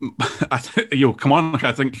 Kilmarnock,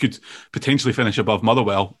 I think, could potentially finish above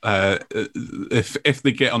Motherwell if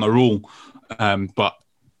they get on a roll. But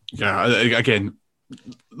yeah, again,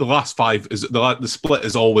 the last five is the split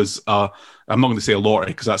is always. I'm not going to say a lottery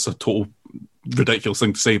because that's a total ridiculous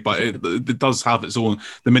thing to say, but it does have its own.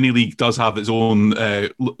 The mini league does have its own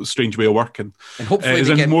strange way of working. And hopefully, is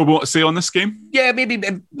there any more to say on this game? Yeah, maybe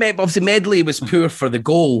obviously Medley was poor for the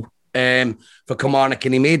goal. For Kilmarnock,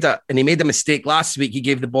 and he made a mistake last week. He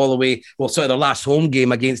gave the ball away. Well, sort of their last home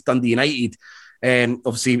game against Dundee United, and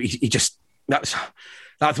obviously he just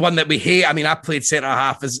that's one that we hate. I mean, I played centre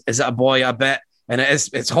half as a boy a bit, and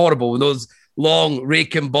it's horrible when those long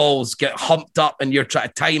raking balls get humped up and you're trying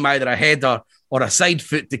to time either a header or a side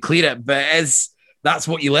foot to clear it. But that's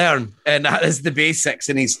what you learn, and that is the basics.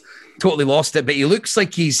 And he's totally lost it. But he looks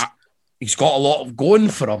like he's got a lot of going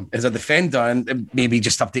for him as a defender, and maybe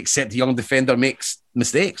just have to accept a young defender makes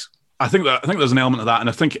mistakes. I think there's an element of that, and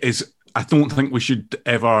I don't think we should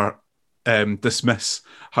ever dismiss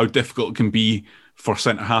how difficult it can be for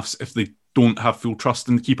centre halves if they don't have full trust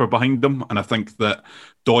in the keeper behind them. And I think that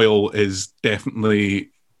Doyle is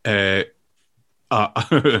definitely a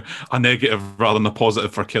negative rather than a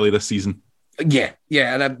positive for Kelly this season. Yeah,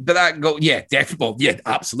 but that goal, definitely,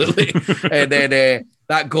 absolutely. And then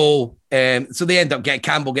that goal, so they end up getting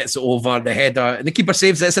Campbell gets it over the header, and the keeper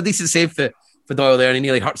saves it. It's a decent save for Doyle there, and he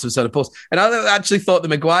nearly hurts himself on the post. And I actually thought the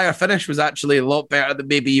Maguire finish was actually a lot better than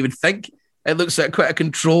maybe you would think. It looks like quite a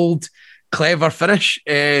controlled, clever finish.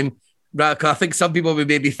 I think some people would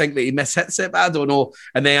maybe think that he mishits it, but I don't know.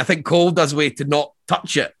 And then I think Cole does way to not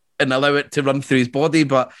touch it. and allow it to run through his body.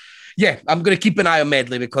 But yeah, I'm going to keep an eye on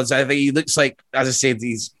Medley because I think he looks like, as I said,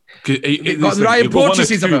 he's got the Ryan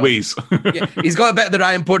Porteous about ways. Yeah, he's got a bit of the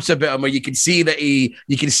Ryan Porteous about him, where you can see that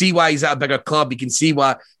you can see why he's at a bigger club. You can see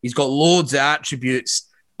why he's got loads of attributes,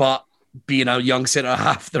 but being a young centre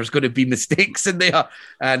half, there's going to be mistakes in there,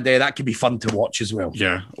 and that can be fun to watch as well.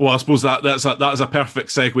 Yeah, well, I suppose that's a perfect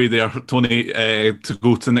segue there, Tony, to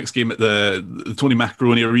go to the next game at the Tony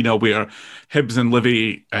Macaroni Arena, where Hibs and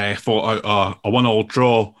Livy fought out a 1-1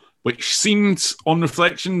 draw, which seemed, on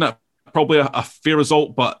reflection, that probably a fair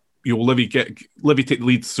result, but Livy take the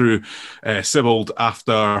lead through Sibbald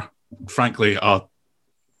after, frankly, a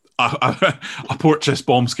Porteous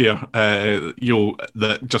bomb scare,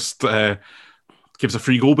 that just gives a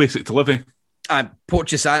free goal basically to Livy.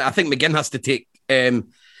 Porteous, I think McGinn has to take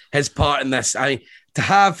his part in this. To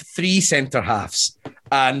have three centre halves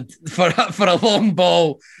and for a long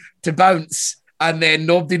ball to bounce and then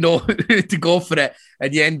nobody know who to go for it,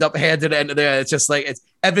 and you end up heading it into there. It's just like, it's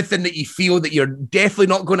everything that you feel that you're definitely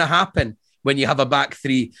not going to happen when you have a back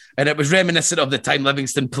three. And it was reminiscent of the time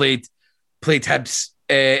Livingston played Hibs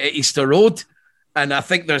at Easter Road. And I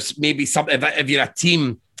think there's maybe something, if you're a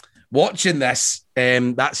team watching this,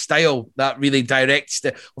 that style, that really directs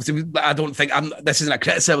obviously, I don't think, this isn't a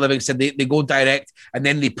criticism of Livingston, they go direct and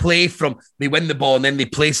then they win the ball and then they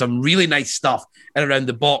play some really nice stuff in around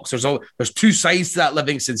the box. There's two sides to that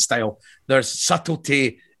Livingston style. There's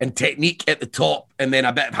subtlety and technique at the top and then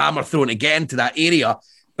a bit of hammer thrown to get into that area.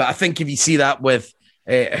 But I think if you see that with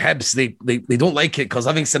Hibs, they don't like it because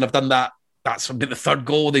Livingston have done that. That's about the third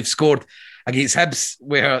goal they've scored against Hibs,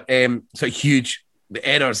 where sort of huge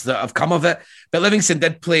errors that have come of it. But Livingston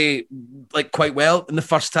did play quite well in the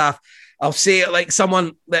first half. I'll say it like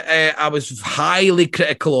someone that I was highly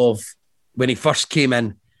critical of when he first came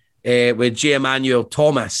in with J. Emmanuel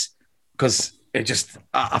Thomas, because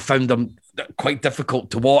I found him quite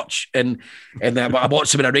difficult to watch. And I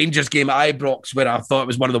watched him in a Rangers game at Ibrox where I thought it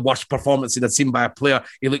was one of the worst performances I'd seen by a player.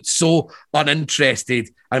 He looked so uninterested.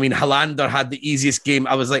 I mean, Hollander had the easiest game.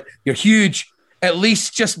 I was like, you're huge. At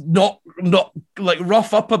least just not like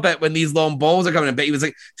rough up a bit when these long balls are coming in. But he was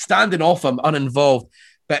like standing off him, uninvolved.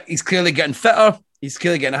 But he's clearly getting fitter. He's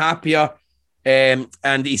clearly getting happier. And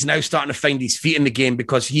he's now starting to find his feet in the game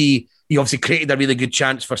because he obviously created a really good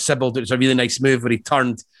chance for Sibbald. It was a really nice move where he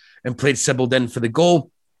turned and played Sibbald in for the goal.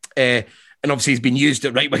 And obviously he's been used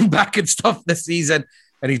at right wing back and stuff this season.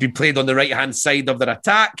 And he's been played on the right-hand side of their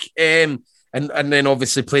attack. And then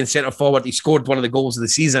obviously playing centre forward. He scored one of the goals of the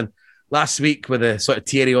season last week with a sort of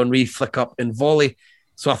Thierry Henry flick up and volley.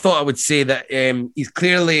 So I thought I would say that he's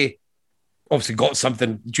clearly obviously got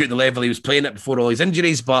something due to the level he was playing at before all his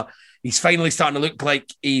injuries, but he's finally starting to look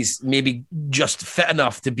like he's maybe just fit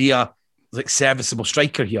enough to be a serviceable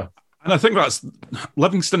striker here. And I think that's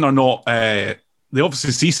Livingston are not. They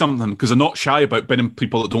obviously see something because they're not shy about binning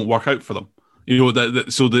people that don't work out for them.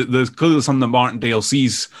 So there's clearly something that Martindale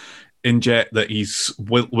sees in Jet that he's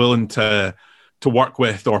willing to work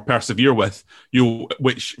with or persevere with.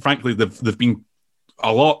 Which frankly they've been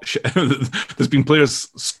a lot. There's been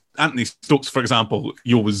players. Anthony Stokes, for example,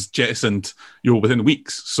 was jettisoned, within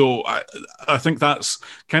weeks. So I think that's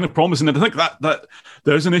kind of promising. And I think that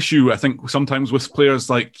there's an issue, I think, sometimes with players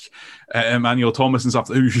like Emmanuel Thomas and stuff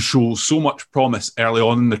who show so much promise early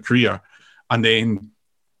on in their career and then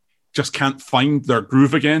just can't find their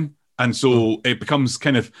groove again. And so it becomes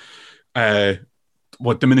kind of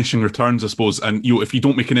diminishing returns, I suppose. And if you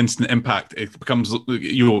don't make an instant impact, it becomes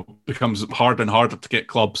harder and harder to get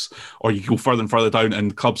clubs, or you go further and further down,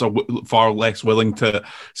 and clubs are far less willing to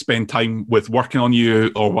spend time with working on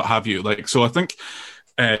you or what have you. So I think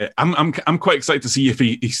I'm quite excited to see if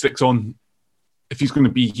he sticks on, if he's going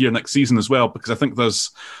to be here next season as well, because I think there's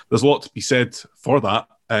a lot to be said for that.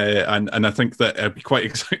 And I think that it'd be quite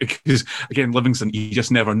exciting because, again, Livingston, you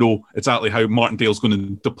just never know exactly how Martindale's going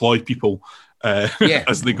to deploy people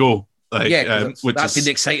as they go. That's been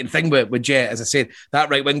the exciting thing with Jet, as I said, that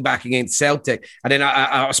right wing back against Celtic. And then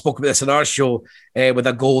I spoke about this on our show with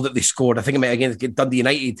a goal that they scored, I think it might against Dundee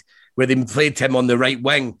United, where they played him on the right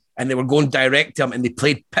wing and they were going direct to him and they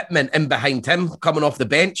played Pittman in behind him coming off the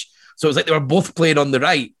bench. So it was like they were both playing on the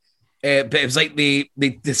right. But it was like they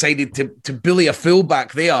decided to bully a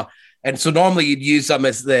fullback there. And so normally you'd use them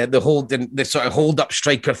as the sort of hold up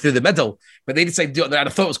striker through the middle. But they decided to do it there. And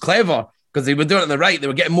I thought it was clever because they were doing it on the right. They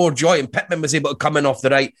were getting more joy. And Pittman was able to come in off the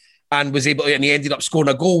right and he ended up scoring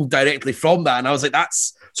a goal directly from that. And I was like,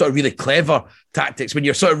 that's sort of really clever tactics when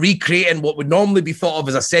you're sort of recreating what would normally be thought of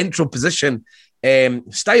as a central position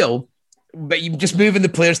style. But you're just moving the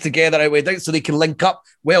players together out way down so they can link up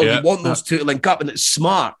well. You want those two to link up, and it's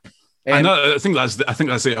smart. I think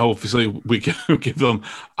that's it. Obviously, we give them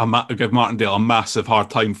give Martindale a massive hard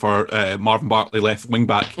time for Marvin Bartley left wing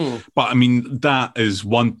back. But I mean, that's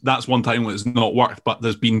one time when it's not worked. But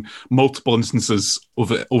there's been multiple instances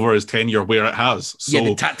over his tenure where it has. So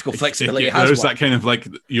the tactical flexibility has there's worked. that kind of like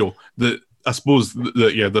I suppose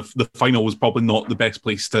the final was probably not the best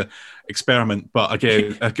place to experiment. But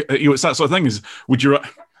again, it's that sort of thing. Is would you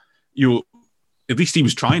at least he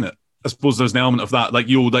was trying it. I suppose there's an element of that,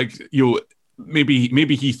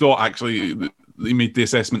 maybe he thought actually he made the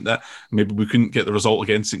assessment that maybe we couldn't get the result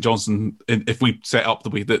against St Johnstone if we set up the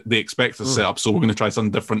way that they expect us to set up, so we're going to try something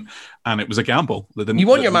different, and it was a gamble. You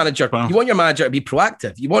want your manager to be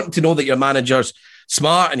proactive. You want to know that your manager's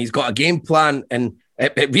smart and he's got a game plan, and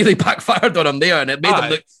it really backfired on him there, and it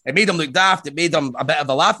made him look daft. It made him a bit of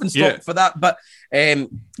a laughing stock for that, but. I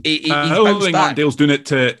don't think Martindale's doing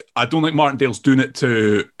it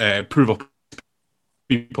to prove up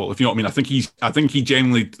people, if you know what I mean. I think he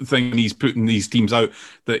genuinely thinks he's putting these teams out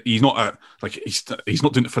that he's not he's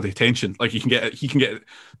not doing it for the attention. Like he can get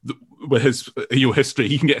with his history,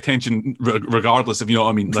 he can get attention regardless, if you know what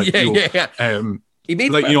I mean. Like, he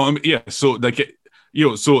made like, you know what I mean? Yeah. So like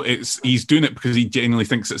so he's doing it because he genuinely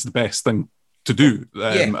thinks it's the best thing to do.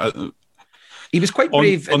 He was quite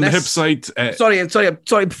brave on the Hibs side.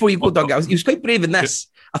 Sorry. Before you go, Doug, he was quite brave in this.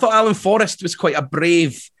 I thought Alan Forrest was quite a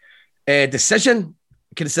brave decision,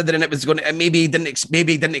 considering it was going to. Maybe he didn't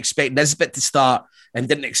expect Nisbet to start, and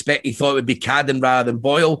he thought it would be Cadden rather than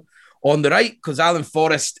Boyle on the right, because Alan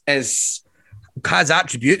Forrest has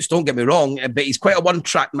attributes. Don't get me wrong, but he's quite a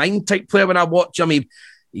one-track mind type player. When I watch him,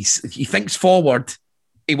 he thinks forward.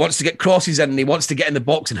 He wants to get crosses in and he wants to get in the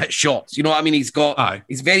box and hit shots. You know what I mean? He's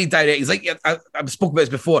very direct. He's like, I've spoken about this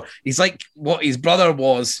before. He's like what his brother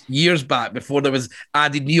was years back before there was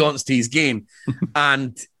added nuance to his game.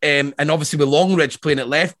 and obviously with Longridge playing at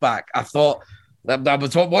left back, I thought, I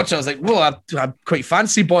was watching, I was like, well, I quite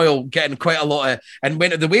fancy Boyle getting quite a lot of, and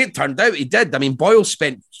when the way it turned out, he did. I mean, Boyle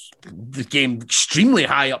spent the game extremely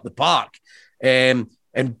high up the park. And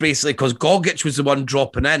basically because Gogic was the one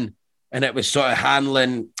dropping in, and it was sort of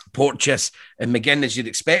Hanlon, Porteous, and McGinn, as you'd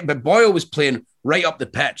expect. But Boyle was playing right up the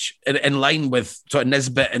pitch in line with sort of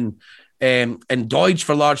Nisbet and Doidge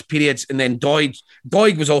for large periods. And then Doig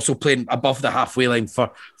was also playing above the halfway line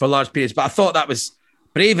for large periods. But I thought that was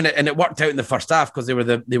brave, and it worked out in the first half because they were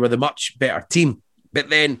the much better team. But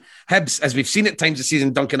then Hibs, as we've seen at times this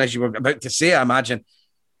season, Duncan, as you were about to say, I imagine,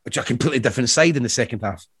 which are a completely different side in the second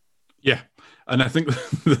half. Yeah. And I think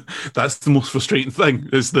that's the most frustrating thing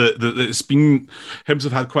is that it's been Hibs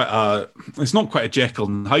have had it's not quite a Jekyll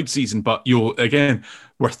and Hyde season, but again,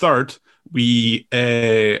 we're third. We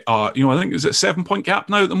are, I think it's a 7-point gap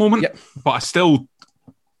now at the moment. Yep. But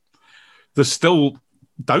there's still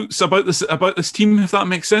doubts about this team, if that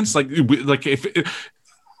makes sense. Like if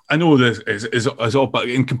I know this is all, but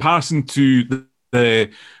in comparison to the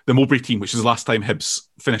Mowbray team, which is the last time Hibs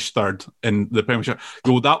finished third in the Premiership,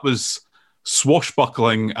 that was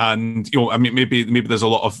swashbuckling, and maybe there's a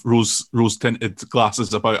lot of rose tinted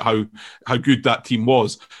glasses about how good that team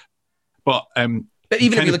was, but even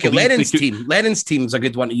if you look at Lennon's team's a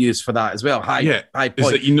good one to use for that as well. High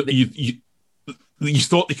point. You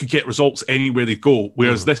thought they could get results anywhere they go,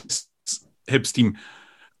 whereas this Hibs team,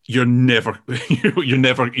 you're never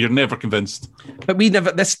convinced. But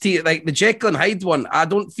this team, like the Jekyll and Hyde one, I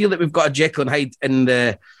don't feel that we've got a Jekyll and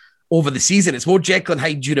Hyde over the season. It's more Jekyll and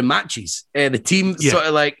Hyde during matches. The team sort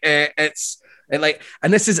of like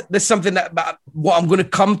and this is something that, but what I'm going to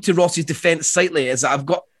come to Ross's defence slightly is that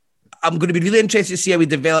I'm going to be really interested to see how he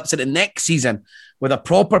develops into next season with a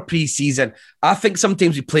proper pre-season. I think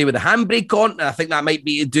sometimes we play with a handbrake on, and I think that might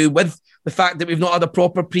be to do with the fact that we've not had a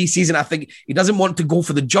proper pre-season. I think he doesn't want to go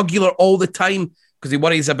for the jugular all the time because he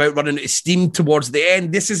worries about running out of steam towards the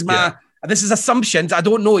end. This is assumptions. I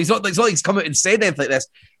don't know. It's not like he's come out and said anything like this.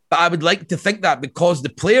 But I would like to think that because the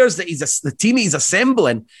players that the team he's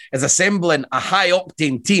assembling is assembling a high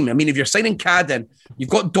octane team. I mean, if you're signing Cadden, you've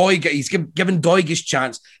got Doig. He's given Doig his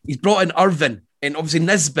chance. He's brought in Irvin and obviously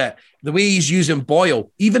Nisbet. The way he's using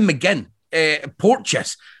Boyle, even McGinn,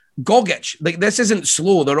 Porteous, Gogic. Like, this isn't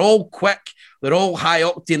slow. They're all quick. They're all high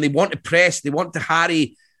octane. They want to press. They want to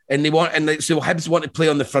harry, so Hibs want to play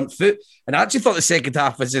on the front foot. And I actually thought the second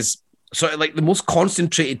half was just sort of like the most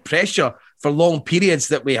concentrated pressure for long periods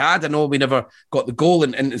that we had. I know we never got the goal,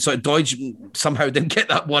 and sort of Doidge somehow didn't get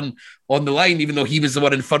that one on the line, even though he was the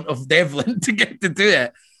one in front of Devlin to get to do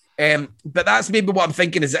it. But that's maybe what I'm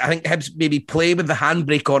thinking, is that I think Hibs maybe play with the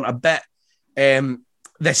handbrake on a bit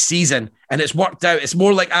this season, and it's worked out. It's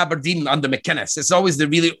more like Aberdeen under McInnes. It's always the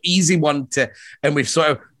really easy one and we've sort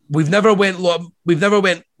of we've never went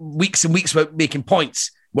weeks and weeks without making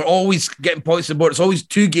points. We're always getting points on the board. It's always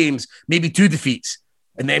 2 games, maybe 2 defeats,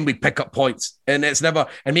 and then we pick up points. And it's never,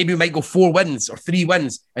 and maybe we might go 4 wins or 3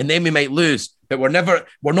 wins, and then we might lose. But we're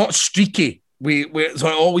not streaky. We're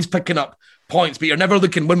sort of always picking up points, but you're never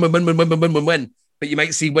looking win. But you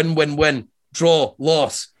might see win, draw,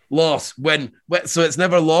 loss, win. So it's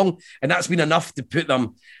never long, and that's been enough to put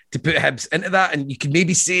Hibs into that. And you can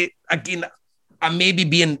maybe say, again, I'm maybe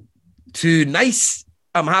being too nice.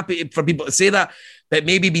 I'm happy for people to say that, but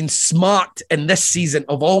maybe being smart in this season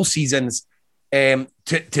of all seasons to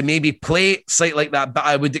maybe play slightly like that. But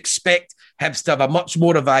I would expect Hibs to have a much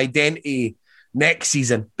more of an identity next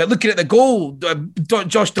season. But looking at the goal,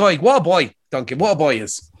 Josh Doig, what a boy, Duncan, what a boy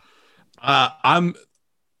is. I'm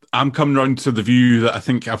coming round to the view that I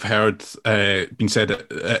think I've heard been said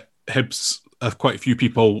at Hibs. Quite a few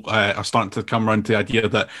people are starting to come around to the idea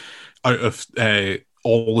that out of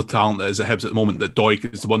all the talent that is at Hibs at the moment, that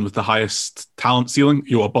Doig is the one with the highest talent ceiling,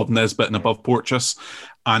 above Nisbet and above Porteous.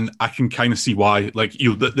 And I can kind of see why. Like,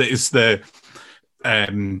 that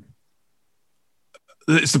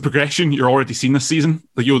it's the progression you're already seeing this season.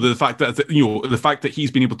 Like, the fact that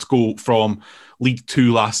he's been able to go from League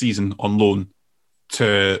Two last season on loan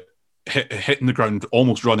to hitting the ground,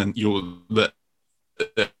 almost running,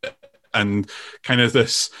 and kind of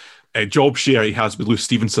this job share he has with Lewis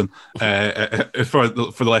Stevenson for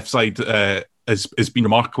the left side has been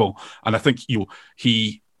remarkable. And I think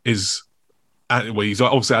he is. He's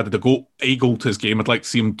obviously added a goal to his game. I'd like to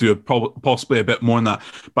see him do possibly a bit more than that.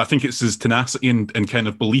 But I think it's his tenacity and kind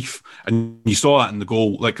of belief. And you saw that in the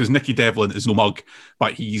goal. Like, because Nicky Devlin is no mug,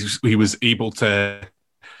 but he was able to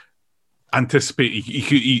anticipate.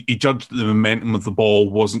 He judged the momentum of the ball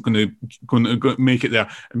wasn't going to make it there,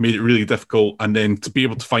 and made it really difficult. And then to be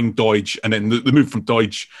able to find Doig, and then the move from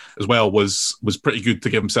Doig as well was pretty good to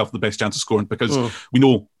give himself the best chance of scoring, because we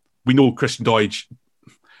know Christian Doig,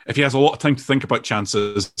 if he has a lot of time to think about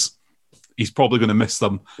chances, he's probably going to miss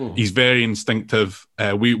them. He's very instinctive.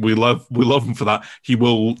 We love him for that. He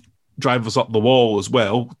will drive us up the wall as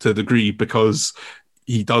well to a degree, because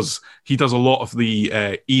he does a lot of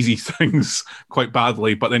the easy things quite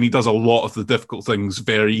badly, but then he does a lot of the difficult things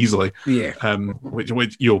very easily. Yeah. Which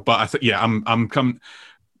but I think I'm coming.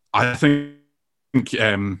 I think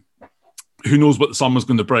who knows what the summer's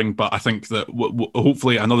going to bring, but I think that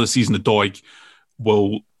hopefully another season of Doig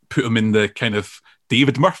will put him in the kind of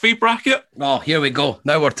David Murphy bracket. Oh, here we go.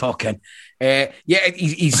 Now we're talking.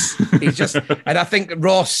 He's just, and I think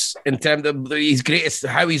Ross, in terms of he's great,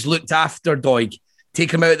 how he's looked after Doig,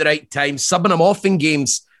 taking him out at the right time, subbing him off in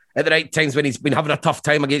games at the right times when he's been having a tough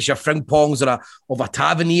time against your Frimpongs or a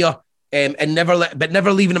Tavernier, and never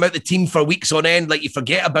leaving him out the team for weeks on end, like you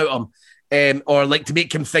forget about him, or like to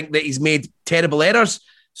make him think that he's made terrible errors.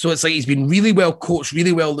 So it's like he's been really well coached,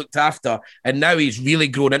 really well looked after, and now he's really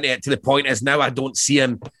grown into it to the point as now I don't see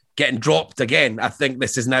him getting dropped again. I think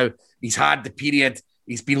this is now, he's had the period,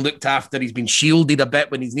 he's been looked after, he's been shielded a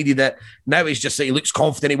bit when he's needed it. Now he's just, he looks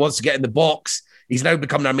confident, he wants to get in the box. He's now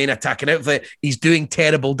becoming our main attacking outfit. He's doing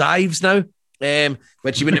terrible dives now,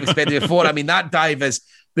 which you wouldn't have expected before. I mean, that dive is,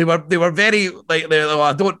 they were very, like,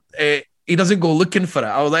 he doesn't go looking for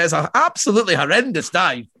it. Oh, that's an absolutely horrendous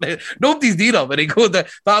dive. Nobody's near him. And he goes there.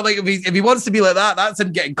 But like, if he wants to be like that, that's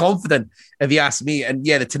him getting confident, if you ask me. And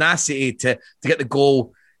yeah, the tenacity to get the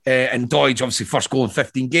goal. And Doig, obviously, first goal in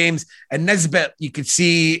 15 games. And Nisbet, you could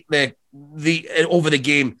see the over the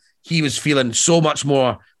game, he was feeling so much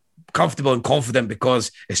more comfortable and confident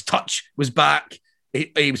because his touch was back.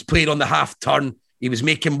 He was playing on the half turn. He was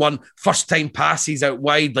making first time passes out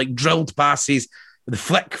wide, like drilled passes. The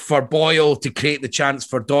flick for Boyle to create the chance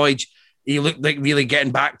for Doig. He looked like really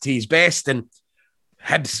getting back to his best, and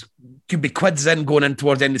Hibs could be quids in going in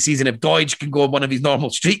towards the end of the season if Doig can go on one of his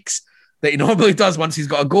normal streaks that he normally does once he's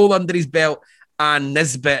got a goal under his belt, and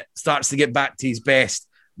Nisbet starts to get back to his best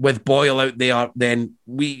with Boyle out there. Then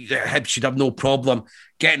Hibs should have no problem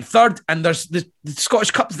getting third. And there's the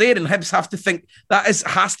Scottish Cup's there, and Hibs have to think that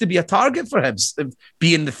has to be a target for Hibs,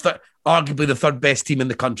 being arguably the third best team in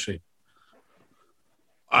the country.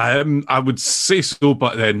 I would say so,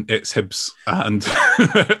 but then it's Hibs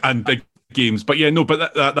and big games. But yeah, no,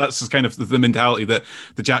 but that's kind of the mentality that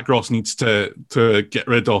the Jack Ross needs to get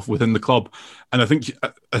rid of within the club. And I think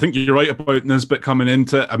you're right about Nisbet coming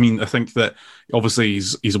into it. I mean, I think that obviously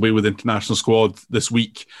he's away with the international squad this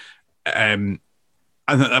week, but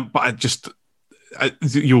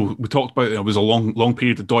we talked about it was a long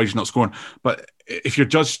period of Doidge not scoring, but if you're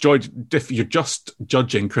just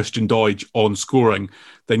judging Christian Doidge on scoring,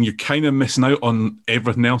 then you're kind of missing out on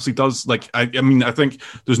everything else he does. Like, I mean, I think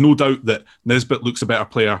there's no doubt that Nisbet looks a better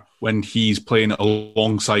player when he's playing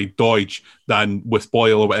alongside Doidge than with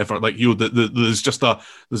Boyle or whatever. Like, there's just an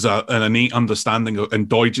innate understanding of, and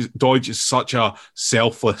Doidge is such a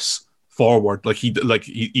selfless forward. Like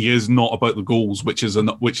he is not about the goals, which is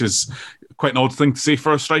quite an odd thing to say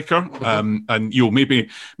for a striker. And maybe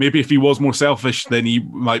if he was more selfish, then he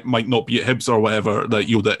might not be at Hibs or whatever. That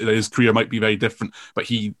that his career might be very different. But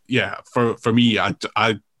for me, I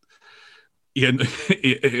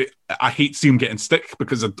hate to see him getting stick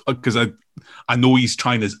because I know he's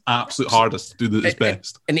trying his absolute hardest to do his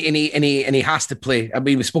best, and he has to play. I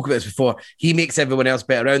mean, we spoke about this before. He makes everyone else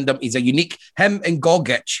better around him. He's a unique. Him and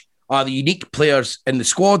Gogic are the unique players in the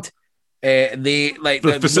squad. They like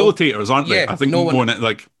the facilitators, aren't they? I think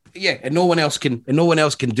and no one else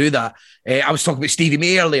can do that. I was talking about Stevie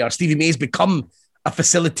May earlier. Stevie May's become a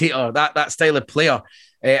facilitator, that style of player,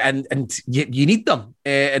 and you need them.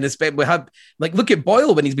 And we have look at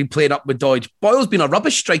Boyle when he's been playing up with Doidge. Boyle's been a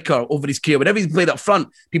rubbish striker over his career. Whenever he's played up front,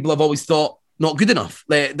 people have always thought not good enough.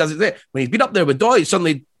 When he's been up there with Doidge,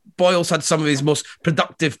 suddenly Boyle's had some of his most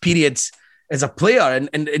productive periods as a player, and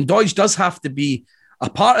Doidge does have to be a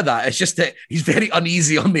part of that. It's just that he's very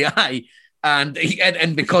uneasy on the eye, and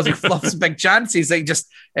because he fluffs big chances,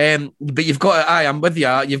 but you've got to, I'm with you.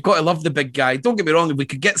 You've got to love the big guy. Don't get me wrong. If we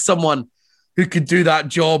could get someone who could do that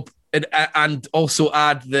job and also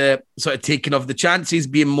add the sort of taking of the chances,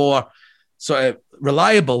 being more sort of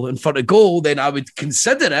reliable in front of goal, then I would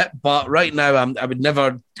consider it. But right now, I would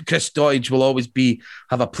never. Chris Doidge will always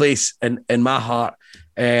have a place in my heart.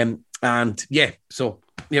 So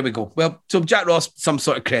here we go. Well, so Jack Ross, some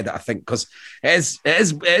sort of credit, I think, because it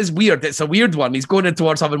is weird. It's a weird one. He's going in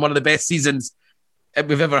towards having one of the best seasons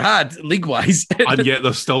we've ever had, league-wise. And yet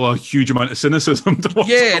there's still a huge amount of cynicism to watch.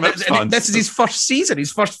 Yeah, and this is his first season,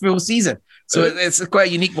 his first full season. So it's quite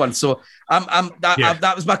a unique one. So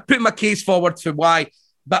that was putting my case forward for why.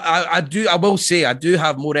 But I will say I do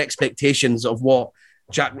have more expectations of what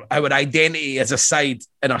our identity as a side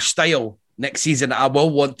and our style next season. I will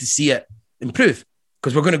want to see it improve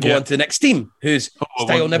because we're going to go on to the next team whose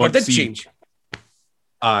style never did change.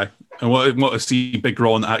 Aye, and want to see Big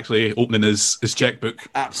Ron actually opening his checkbook.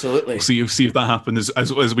 Absolutely. We'll see if that happens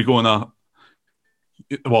as we go on a.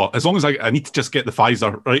 Well, as long as I need to just get the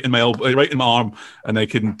Pfizer right in my elbow, right in my arm, and I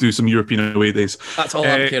can do some European away days. That's all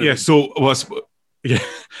I'm caring. Yeah. So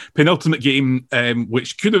penultimate game,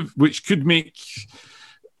 which could make.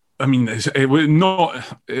 I mean, it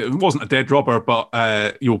wasn't a dead rubber, but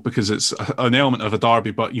because it's an element of a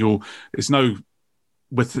derby. But it's now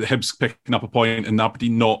with Hibs picking up a point and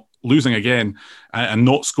Aberdeen not losing again and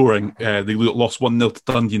not scoring. They lost 1-0 to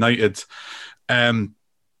Dundee United. It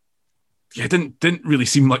didn't really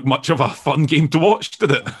seem like much of a fun game to watch,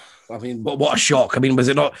 did it? I mean, what a shock! I mean, was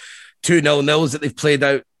it not 2 0-0s that they've played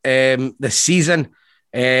out this season?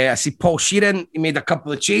 I see Paul Sheeran. He made a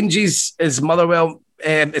couple of changes. His Motherwell.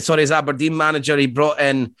 His Aberdeen manager, he brought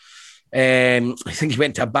in, I think he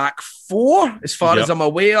went to a back 4, as far as I'm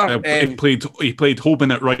aware. He played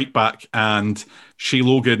Hoban at right back, and Shea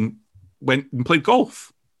Logan went and played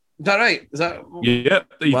golf. Is that right? Yeah,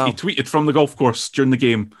 he tweeted from the golf course during the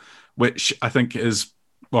game, which I think is,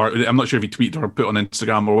 or I'm not sure if he tweeted or put on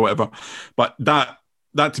Instagram or whatever, but that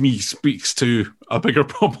to me speaks to a bigger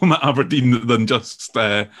problem at Aberdeen than just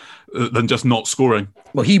not scoring.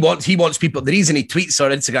 Well, he wants people. The reason he tweets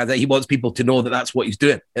on Instagram is that he wants people to know that that's what he's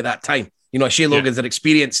doing at that time. Shea Logan's an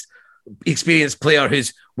experienced player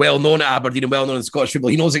who's well known at Aberdeen and well known in Scottish football.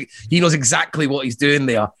 He knows exactly what he's doing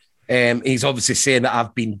there. He's obviously saying that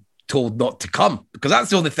I've been told not to come because that's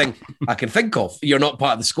the only thing I can think of. You're not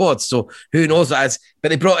part of the squad, so who knows that is. But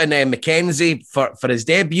they brought in McKenzie for his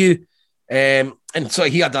debut. And so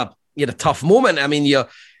he had a tough moment. I mean,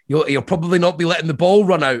 you'll probably not be letting the ball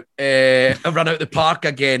run out the park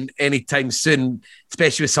again anytime soon,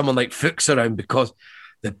 especially with someone like Fuchs around, because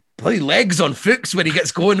the bloody legs on Fuchs when he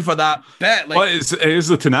gets going for that bit. Well, it is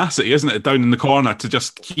the tenacity, isn't it, down in the corner to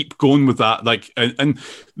just keep going with that.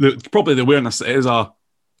 Probably the awareness that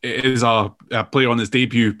it is a player on his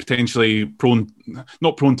debut, potentially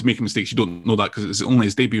not prone to making mistakes. You don't know that because it's only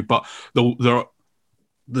his debut, but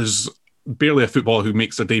there's barely a footballer who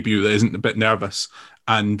makes their debut that isn't a bit nervous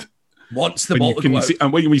and wants the ball to go out.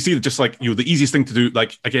 And when we see just the easiest thing to do,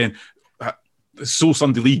 again, it's so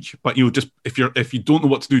Sunday League, but just if you don't know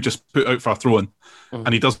what to do, just put out for a throw in,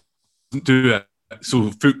 and he doesn't do it.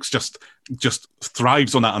 so Fuchs just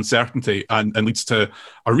thrives on that uncertainty and leads to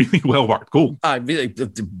a really well worked goal. Really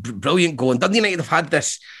brilliant goal. And Dundee United have had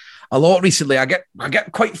this a lot recently. I get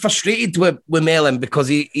quite frustrated with Mellon because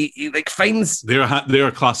he like finds they're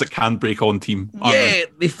a classic handbrake on team. Yeah,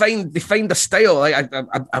 they find a style. Like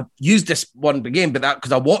I used this one game, but that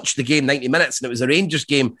because I watched the game 90 minutes and it was a Rangers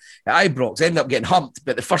game at Ibrox. I ended up getting humped,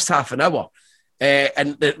 but the first half an hour.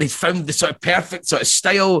 And they found the sort of perfect sort of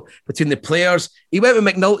style between the players. He went with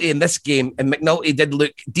McNulty in this game, and McNulty did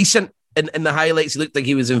look decent in the highlights. He looked like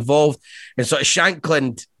he was involved. And sort of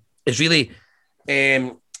Shankland is really,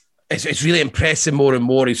 it's really impressive more and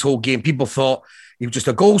more his whole game. People thought he was just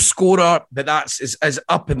a goal scorer, but that's is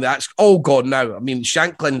up and that's all gone now. I mean,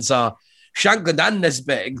 Shankland and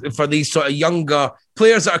Nisbet for these sort of younger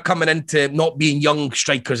players that are coming into not being young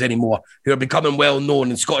strikers anymore, who are becoming well known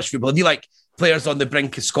in Scottish football. And you like players on the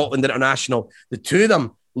brink of Scotland International, the two of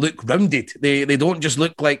them look rounded. They don't just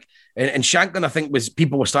look like, and Shankland, I think,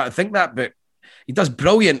 people were starting to think that, but he does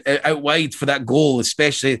brilliant out wide for that goal,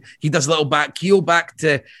 especially. He does a little back heel back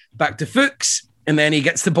to Fuchs, and then he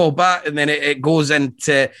gets the ball back, and then it goes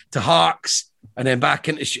into Harks, and then back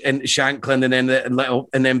into Shankland,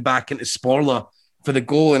 and then back into Sporler for the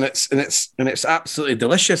goal, and it's absolutely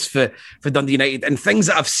delicious for Dundee United, and things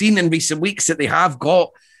that I've seen in recent weeks that they have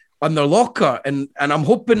got on their locker, and I'm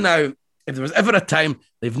hoping now, if there was ever a time,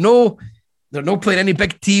 they're not playing any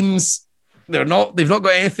big teams, they've not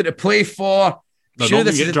got anything to play for. They're not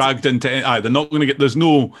going to get dragged into. They're not going to get. There's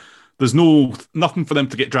nothing for them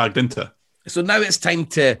to get dragged into. So now it's time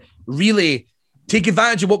to really take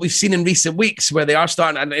advantage of what we've seen in recent weeks, where they are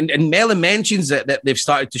starting, and Mellon mentions that they've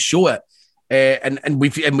started to show it, and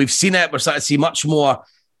we've seen it. We're starting to see much more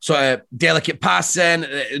sort of delicate passing,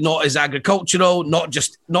 not as agricultural, not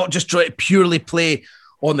just try to purely play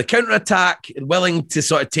on the counter-attack, willing to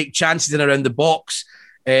sort of take chances in around the box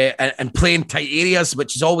and play in tight areas,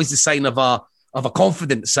 which is always the sign of a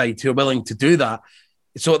confident side who are willing to do that.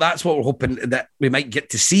 So that's what we're hoping that we might get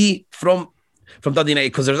to see from Dundee United,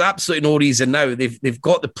 because there's absolutely no reason now. They've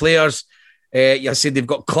got the players. I said they've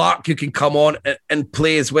got Clark who can come on and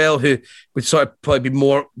play as well, who would sort of probably be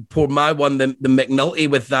more my one than McNulty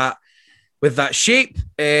with that shape.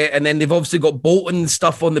 And then they've obviously got Bolton and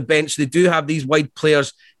stuff on the bench. They do have these wide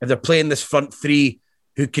players, if they're playing this front three,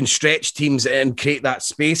 who can stretch teams and create that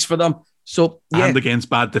space for them. So and against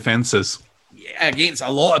bad defences. Yeah, against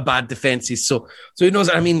a lot of bad defences. So who knows?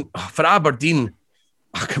 I mean, for Aberdeen,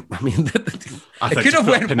 I mean, I think it could have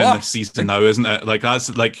went worse in this season now, isn't it? Like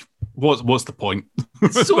that's like, what's the point?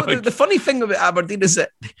 So like, the funny thing about Aberdeen is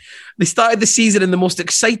that they started the season in the most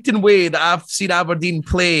exciting way that I've seen Aberdeen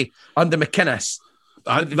play under McInnes.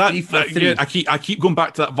 I keep going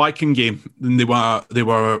back to that Viking game, and they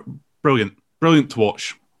were brilliant to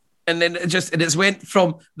watch. And then it's went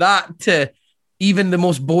from that to even the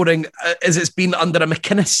most boring as it's been under a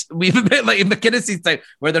McInnes. We've been like in McInnes' time,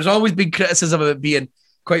 where there's always been criticism of it being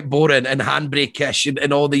quite boring and handbrake-ish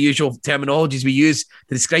and all the usual terminologies we use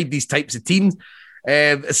to describe these types of teams.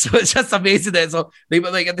 So it's just amazing that they were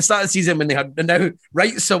like at the start of the season when they had now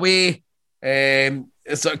Wrights away,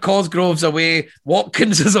 sort of Cosgrove's away,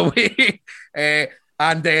 Watkins is away,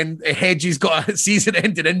 and then Hedges got a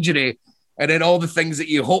season-ending injury. And then all the things that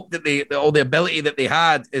you hope that all the ability that they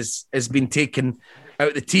had has been taken out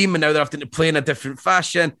of the team, and now they're having to play in a different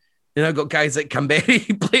fashion. You know, got guys like Canberry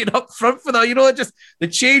playing up front for that. You know, just the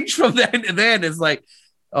change from then to then is like,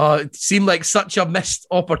 it seemed like such a missed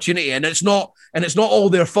opportunity, and it's not all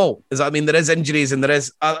their fault. I mean, there is injuries and there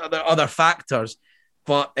is other factors,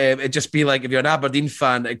 but it'd just be like if you're an Aberdeen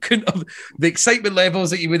fan, it couldn't have the excitement levels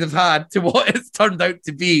that you would have had to what it's turned out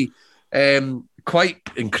to be. Quite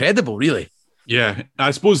incredible, really. Yeah, I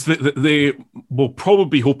suppose they will probably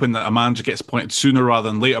be hoping that a manager gets appointed sooner rather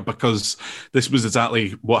than later, because this was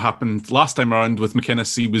exactly what happened last time around with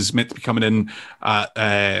McInnes. He was meant to be coming in at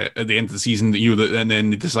the end of the season, and then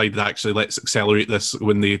they decided actually let's accelerate this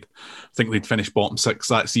when they'd finished bottom six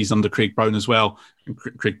that season under Craig Brown as well. And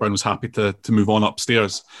Craig Brown was happy to move on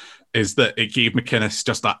upstairs. Is that it gave McInnes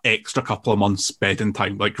just that extra couple of months bedding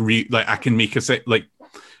time? Like I can make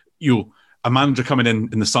a manager coming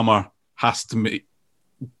in the summer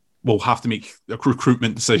will have to make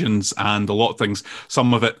recruitment decisions and a lot of things.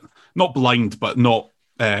 Some of it not blind, but not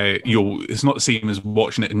it's not the same as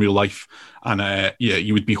watching it in real life. And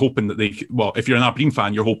you would be hoping that if you're an Aberdeen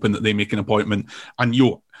fan, you're hoping that they make an appointment, and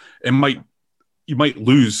you might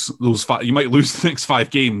lose those you might lose the next 5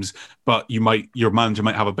 games, but your manager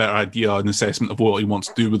might have a better idea and assessment of what he wants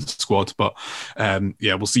to do with the squad. But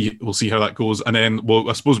we'll see how that goes. And then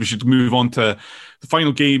I suppose we should move on to the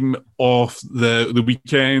final game of the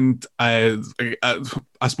weekend. I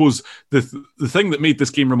suppose the thing that made this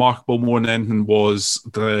game remarkable more than anything was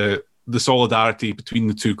the solidarity between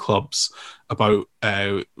the two clubs about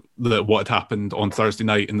what had happened on Thursday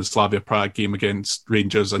night in the Slavia Prague game against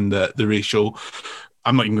Rangers, and the racial,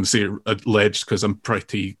 I'm not even going to say alleged because I'm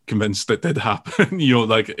pretty convinced it did happen,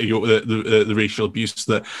 the racial abuse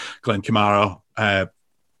that Glenn Kamara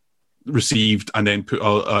received, and then put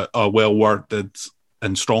a well-worded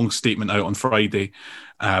and strong statement out on Friday.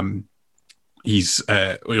 He's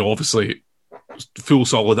obviously full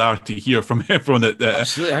solidarity here from everyone at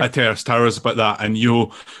Terrace Towers about that. And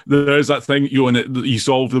there is that thing, and you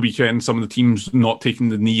saw over the weekend some of the teams not taking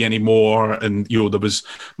the knee anymore, and there was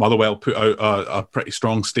Motherwell put out a pretty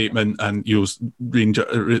strong statement, and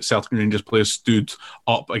Celtic Rangers players stood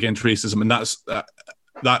up against racism, and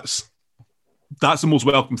that's the most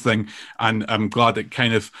welcome thing, and I'm glad it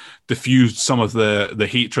kind of diffused some of the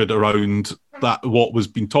hatred around that, what was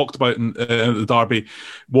being talked about in the derby.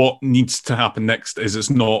 What needs to happen next is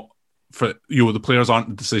it's not for the players aren't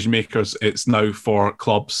the decision makers. It's now for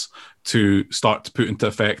clubs to start to put into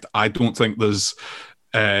effect. I don't think there's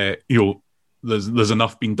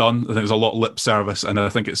enough being done. I think there's a lot of lip service, and I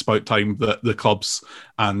think it's about time that the clubs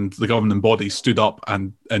and the governing body stood up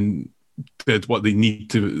and did what they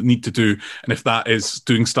need to do. And if that is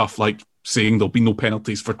doing stuff like saying there'll be no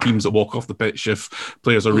penalties for teams that walk off the pitch if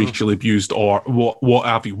players are racially abused, or what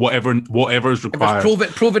have you, whatever is required.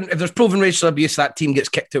 If there's proven racial abuse, that team gets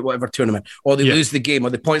kicked out whatever tournament, or they lose the game,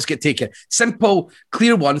 or the points get taken. Simple,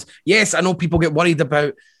 clear ones. Yes, I know people get worried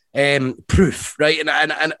about proof, right?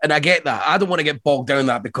 And I get that. I don't want to get bogged down in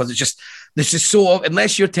that, because this is so,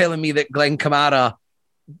 unless you're telling me that Glenn Kamara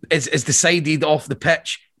is decided off the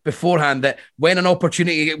pitch beforehand, that when an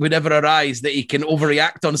opportunity would ever arise that he can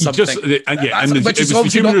overreact on something, which is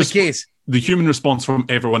obviously not the case. The human response from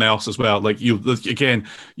everyone else as well.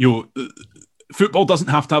 Football doesn't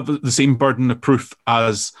have to have the same burden of proof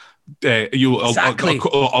as exactly. a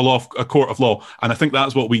court of law, and I think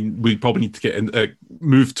that's what we probably need to get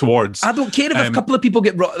move towards. I don't care if a couple of people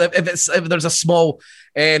get if there's a small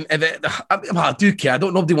I do care. I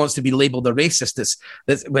don't. Nobody wants to be labelled a racist.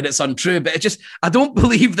 That's when it's untrue, but I don't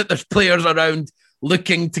believe that there's players around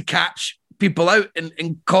looking to catch people out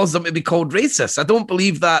and cause them to be called racist. I don't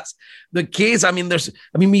believe that's the case. I mean,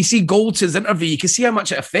 when you see Goldson's interview, you can see how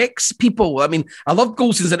much it affects people. I mean, I love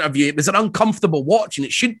Goldson's interview. It was an uncomfortable watch, and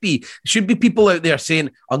it should be people out there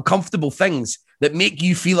saying uncomfortable things that make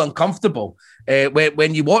you feel uncomfortable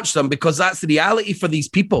when you watch them, because that's the reality for these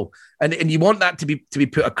people, and you want that to be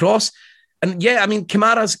put across. And yeah, I mean,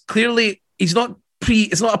 Kamara's clearly it's not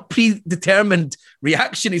a predetermined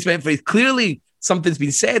reaction he's meant for. He's clearly something's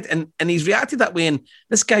been said, and he's reacted that way, and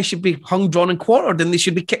this guy should be hung, drawn and quartered, and they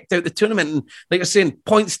should be kicked out the tournament, and like you're saying,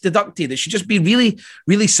 points deducted. It should just be really,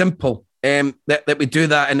 really simple that we do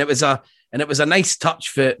that. And it was a nice touch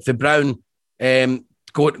for Brown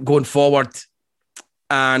going forward,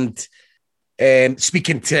 and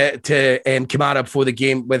speaking to Kamara before the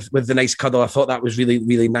game with the nice cuddle. I thought that was really,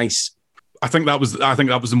 really nice. I think that was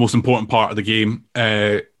the most important part of the game.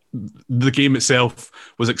 The game itself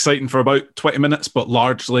was exciting for about 20 minutes, but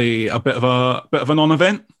largely a bit of a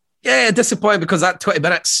non-event. Yeah, disappointed because that 20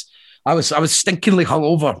 minutes, I was stinkingly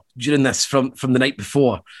hungover during this from the night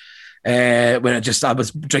before, when I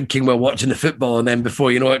was drinking while watching the football, and then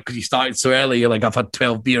before you know it, because you started so early, you're like, I've had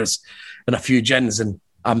 12 beers and a few gins, and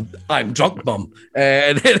I'm drunk, mum,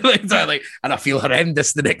 and I feel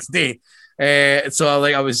horrendous the next day. So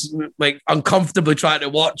I was uncomfortably trying to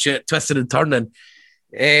watch it, twisting and turning.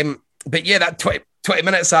 But yeah, that 20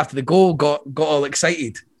 minutes after the goal got all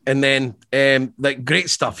excited, and then great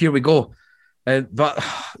stuff. Here we go. But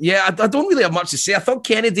yeah, I don't really have much to say. I thought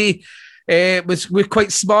Kennedy was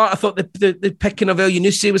quite smart. I thought the picking of El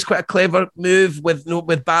Yunusi was quite a clever move with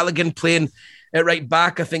Balogun playing at right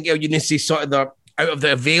back. I think El Yunusi sort of out of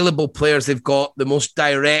the available players they've got, the most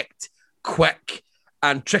direct, quick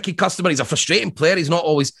and tricky customer. He's a frustrating player. He's not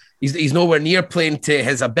always, he's nowhere near playing to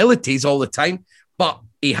his abilities all the time, but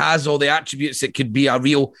he has all the attributes that could be a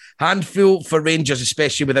real handful for Rangers,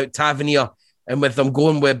 especially without Tavernier and with them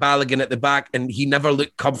going with Balogun at the back, and he never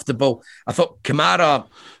looked comfortable. I thought Kamara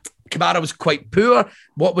was quite poor.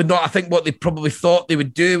 I think what they probably thought they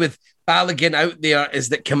would do with Balogun out there is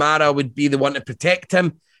that Kamara would be the one to protect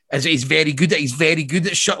him, as he's very good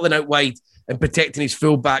at shuttling out wide and protecting his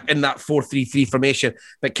fullback in that 4-3-3 formation.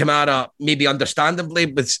 But Kamara, maybe understandably,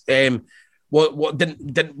 what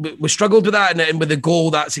didn't we struggled with that, and with the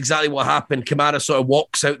goal, that's exactly what happened. Kamara sort of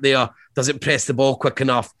walks out there, doesn't press the ball quick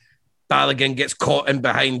enough. Balogun gets caught in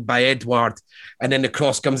behind by Edouard, and then the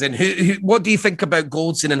cross comes in. What do you think about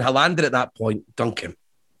Goldson and Helander at that point, Duncan?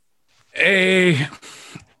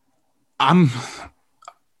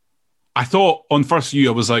 I thought on first view,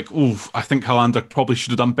 I was like, I think Helander probably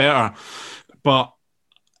should have done better. But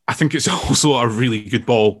I think it's also a really good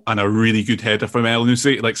ball and a really good header from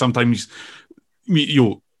Elyounoussi. Like sometimes,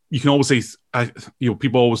 you can always say,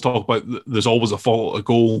 people always talk about there's always a fault at a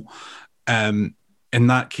goal. In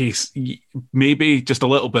that case, maybe just a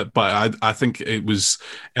little bit, but I think it was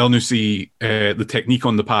Elyounoussi, the technique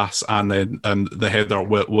on the pass and the header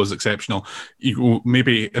was exceptional.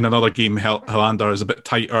 Maybe in another game, Helander is a bit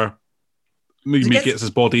tighter, maybe gets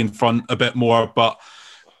his body in front a bit more, but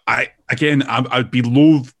I'd be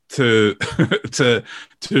loath to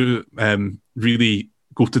really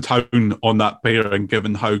go to town on that pairing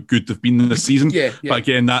given how good they've been this season. Yeah. But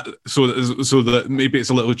again, so that maybe it's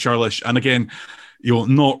a little churlish. And again,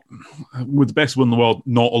 not with the best will in the world,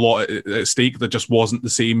 not a lot at stake. There just wasn't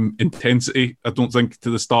the same intensity, I don't think,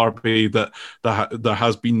 to the Derby that there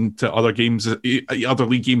has been to other games, other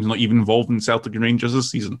league games not even involved in Celtic and Rangers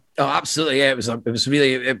this season. Oh, absolutely, yeah. It was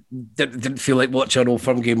really, it didn't feel like watching an Old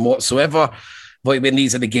Firm game whatsoever. But when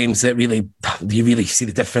these are the games that you really see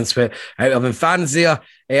the difference with out of fans there.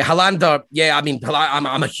 Helander, yeah, I mean,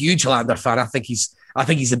 I'm a huge Helander fan. I think he's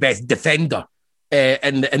the best defender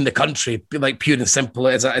in the country, like pure and simple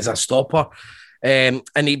as a stopper. And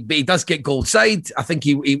he does get goal side. I think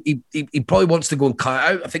he probably wants to go and cut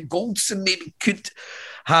it out. I think Goldson maybe could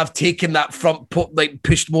have taken that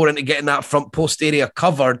pushed more into getting that front post area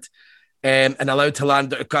covered, and allowed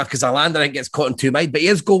Helander, because Helander I think gets caught in two wide, but he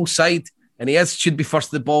is goal side. And he should be first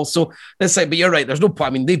to the ball. So this side, but you're right. There's no point. I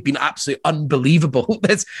mean, they've been absolutely unbelievable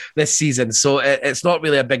this season. So it's not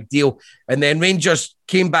really a big deal. And then Rangers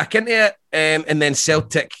came back into it, and then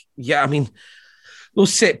Celtic. Yeah, I mean,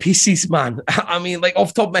 those set pieces, man. I mean, like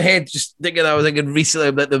off the top of my head, just thinking, I was thinking recently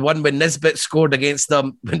that the one when Nisbet scored against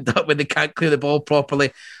them when they can't clear the ball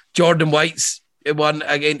properly. Jordan White's one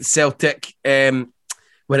against Celtic. When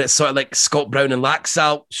it's sort of like Scott Brown and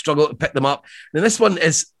Laxalt struggle to pick them up. And this one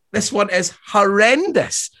is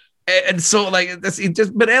horrendous. And so, like,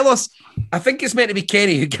 Morelos, I think it's meant to be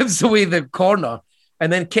Kenny who gives away the corner.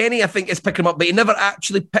 And then Kenny, I think, is picking him up, but he never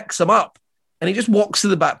actually picks him up. And he just walks to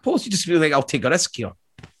the back post. You just feel like, I'll take a risk here.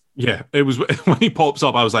 Yeah, it was when he pops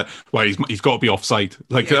up, I was like, well, he's got to be offside.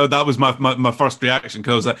 Like, that was my first reaction,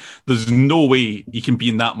 because I was like, there's no way he can be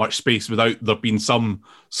in that much space without there being some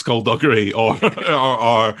skullduggery or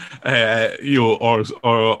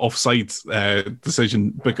offside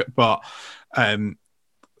decision. But and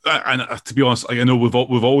to be honest, like, I know we've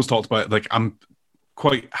always talked about it, like, I'm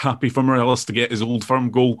quite happy for Morelos to get his Old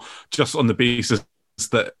Firm goal just on the basis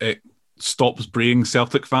that it stops braying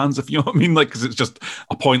Celtic fans, if you know what I mean, like, because it's just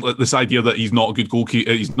a point, like this idea that he's not a good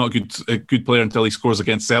goalkeeper, he's not a good player until he scores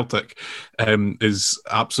against Celtic, is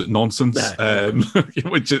absolute nonsense.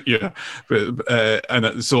 Which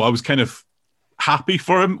and so I was kind of happy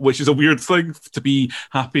for him, which is a weird thing to be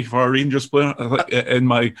happy for a Rangers player. In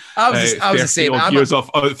my 30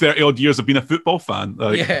 odd years of being a football fan,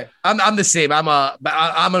 I'm the same. I'm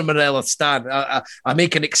a Morelos stan. I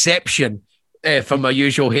make an exception from my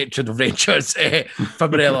usual hatred of Rangers for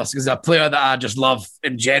Morelos, because a player that I just love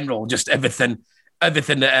in general. Just everything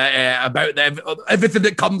about them, everything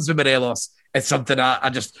that comes with Morelos is something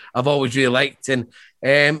I've always really liked. And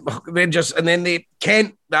Rangers, and then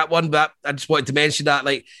Kent, that one. That I just wanted to mention that,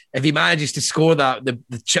 like, if he manages to score that,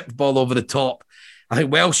 the chipped ball over the top, I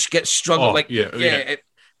think Welsh gets struggled.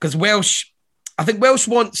 Because Welsh, I think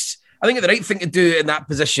the right thing to do in that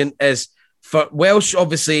position is, for Welsh,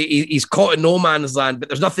 obviously, he's caught in no man's land, but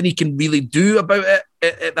there's nothing he can really do about it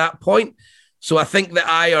at that point. So I think that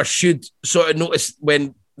Ayer should sort of notice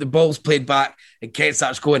when the ball's played back and Kent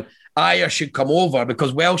starts going, Ayer should come over,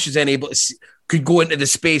 because Welsh is then able to could go into the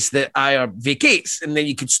space that Ayer vacates, and then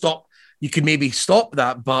you could maybe stop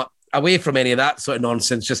that. But away from any of that sort of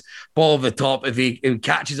nonsense, just ball over the top. If he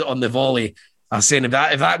catches it on the volley, I'm saying if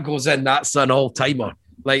that goes in, that's an all-timer.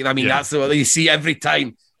 Like, I mean, that's what you see every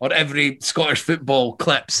time on every Scottish football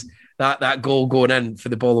clips, that goal going in for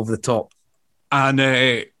the ball over the top. And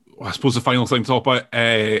I suppose the final thing to talk about,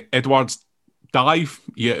 Edouard's dive.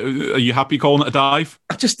 Yeah, are you happy calling it a dive?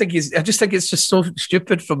 I just think it's just so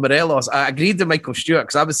stupid from Morelos. I agreed with Michael Stewart,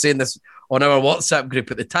 because I was saying this on our WhatsApp group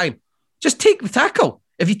at the time. Just take the tackle.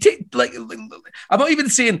 If you take, I'm not even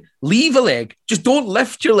saying leave a leg, just don't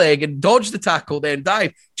lift your leg and dodge the tackle, then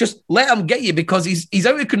dive. Just let him get you because he's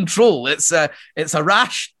out of control. It's a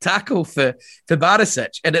rash tackle for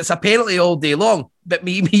Barisic, and it's a penalty all day long. But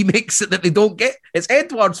he makes it that they don't get. It's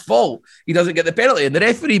Edouard's fault. He doesn't get the penalty, and the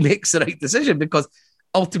referee makes the right decision because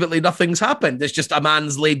ultimately nothing's happened. It's just a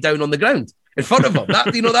man's laid down on the ground in front of him.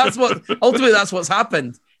 That's what's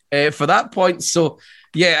happened for that point. So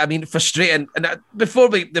yeah, I mean, frustrating. And before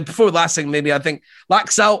last thing, maybe I think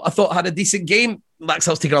Laxalt, I thought, had a decent game.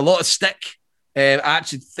 Laxalt's taken a lot of stick. I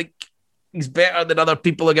actually think he's better than other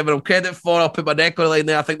people are giving him credit for. I'll put my neck on the line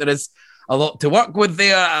there. I think there is a lot to work with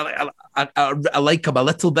there. I like him a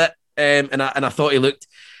little bit, and I thought he looked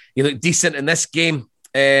decent in this game.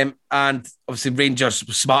 And obviously Rangers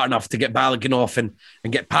were smart enough to get Balogun off and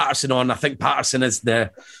get Patterson on. I think Patterson has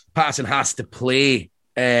to play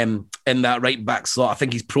in that right back slot. I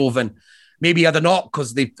think he's proven. Maybe either not,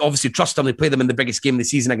 because they obviously trust him. They played them in the biggest game of the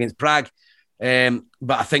season against Prague.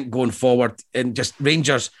 But I think going forward, and just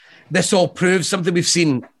Rangers, this all proves something we've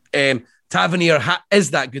seen. Tavernier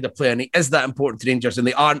is that good a player, and he is that important to Rangers, and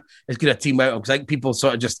they aren't as good a team without him, because I think people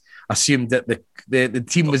sort of just assumed that the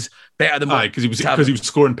team was better than because he was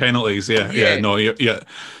scoring penalties.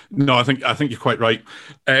 No, I think you're quite right.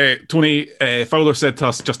 Tony Fowler said to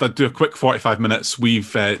us, just I'd do a quick 45 minutes. We've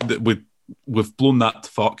blown that to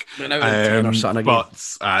fuck.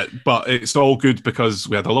 But it's all good because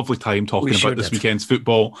we had a lovely time talking about this weekend's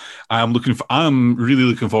football. I'm really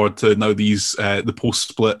looking forward to now the post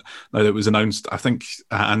split now that it was announced. I think,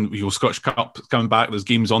 and Scottish Cup coming back. There's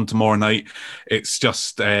games on tomorrow night. It's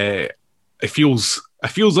just it feels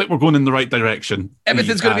like we're going in the right direction.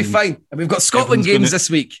 Everything's going to be fine, and we've got Scotland games this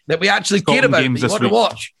week that we actually care about. That you want to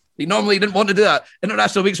watch. You normally didn't want to do that.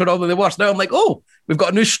 International weeks were normally the worst. Now I'm like, oh, we've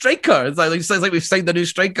got a new striker. It sounds like we've signed a new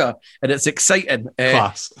striker, and it's exciting.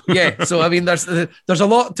 Class. Yeah. So I mean, there's a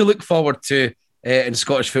lot to look forward to in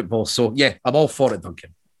Scottish football. So yeah, I'm all for it,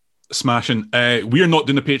 Duncan. Smashing. We are not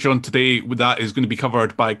doing a Patreon today. That is going to be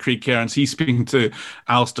covered by Craig Cairns. He's speaking to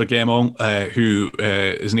Alistair Gemmell, who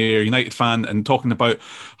is an Ayr United fan, and talking about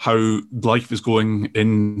how life is going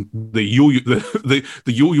in the yo-yo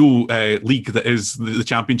league that is the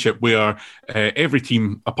Championship, where every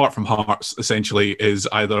team, apart from Hearts, essentially is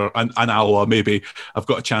either an Alloa maybe have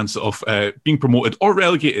got a chance of being promoted or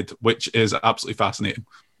relegated, which is absolutely fascinating.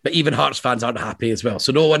 But even Hearts fans aren't happy as well.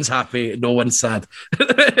 So no one's happy, no one's sad.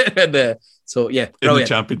 So, yeah. Brilliant. In the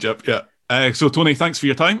Championship, yeah. So, Tony, thanks for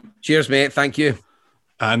your time. Cheers, mate. Thank you.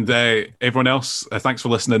 And everyone else, thanks for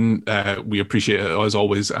listening. We appreciate it, as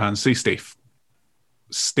always. And stay safe.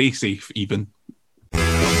 Stay safe, even.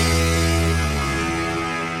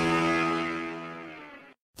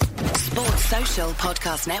 Sports Social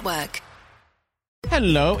Podcast Network.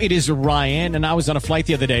 Hello, it is Ryan, and I was on a flight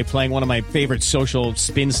the other day playing one of my favorite social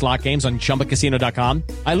spin slot games on ChumbaCasino.com.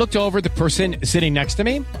 I looked over at the person sitting next to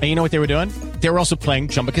me, and you know what they were doing? They were also playing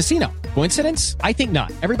Chumba Casino. Coincidence? I think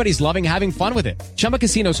not. Everybody's loving having fun with it. Chumba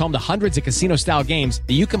Casino is home to hundreds of casino-style games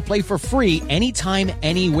that you can play for free anytime,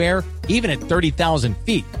 anywhere, even at 30,000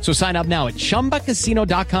 feet. So sign up now at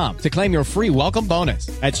ChumbaCasino.com to claim your free welcome bonus.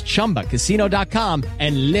 That's ChumbaCasino.com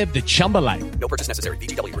and live the Chumba life. No purchase necessary.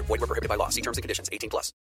 VGW. Void where prohibited by law. See terms and conditions. 18+.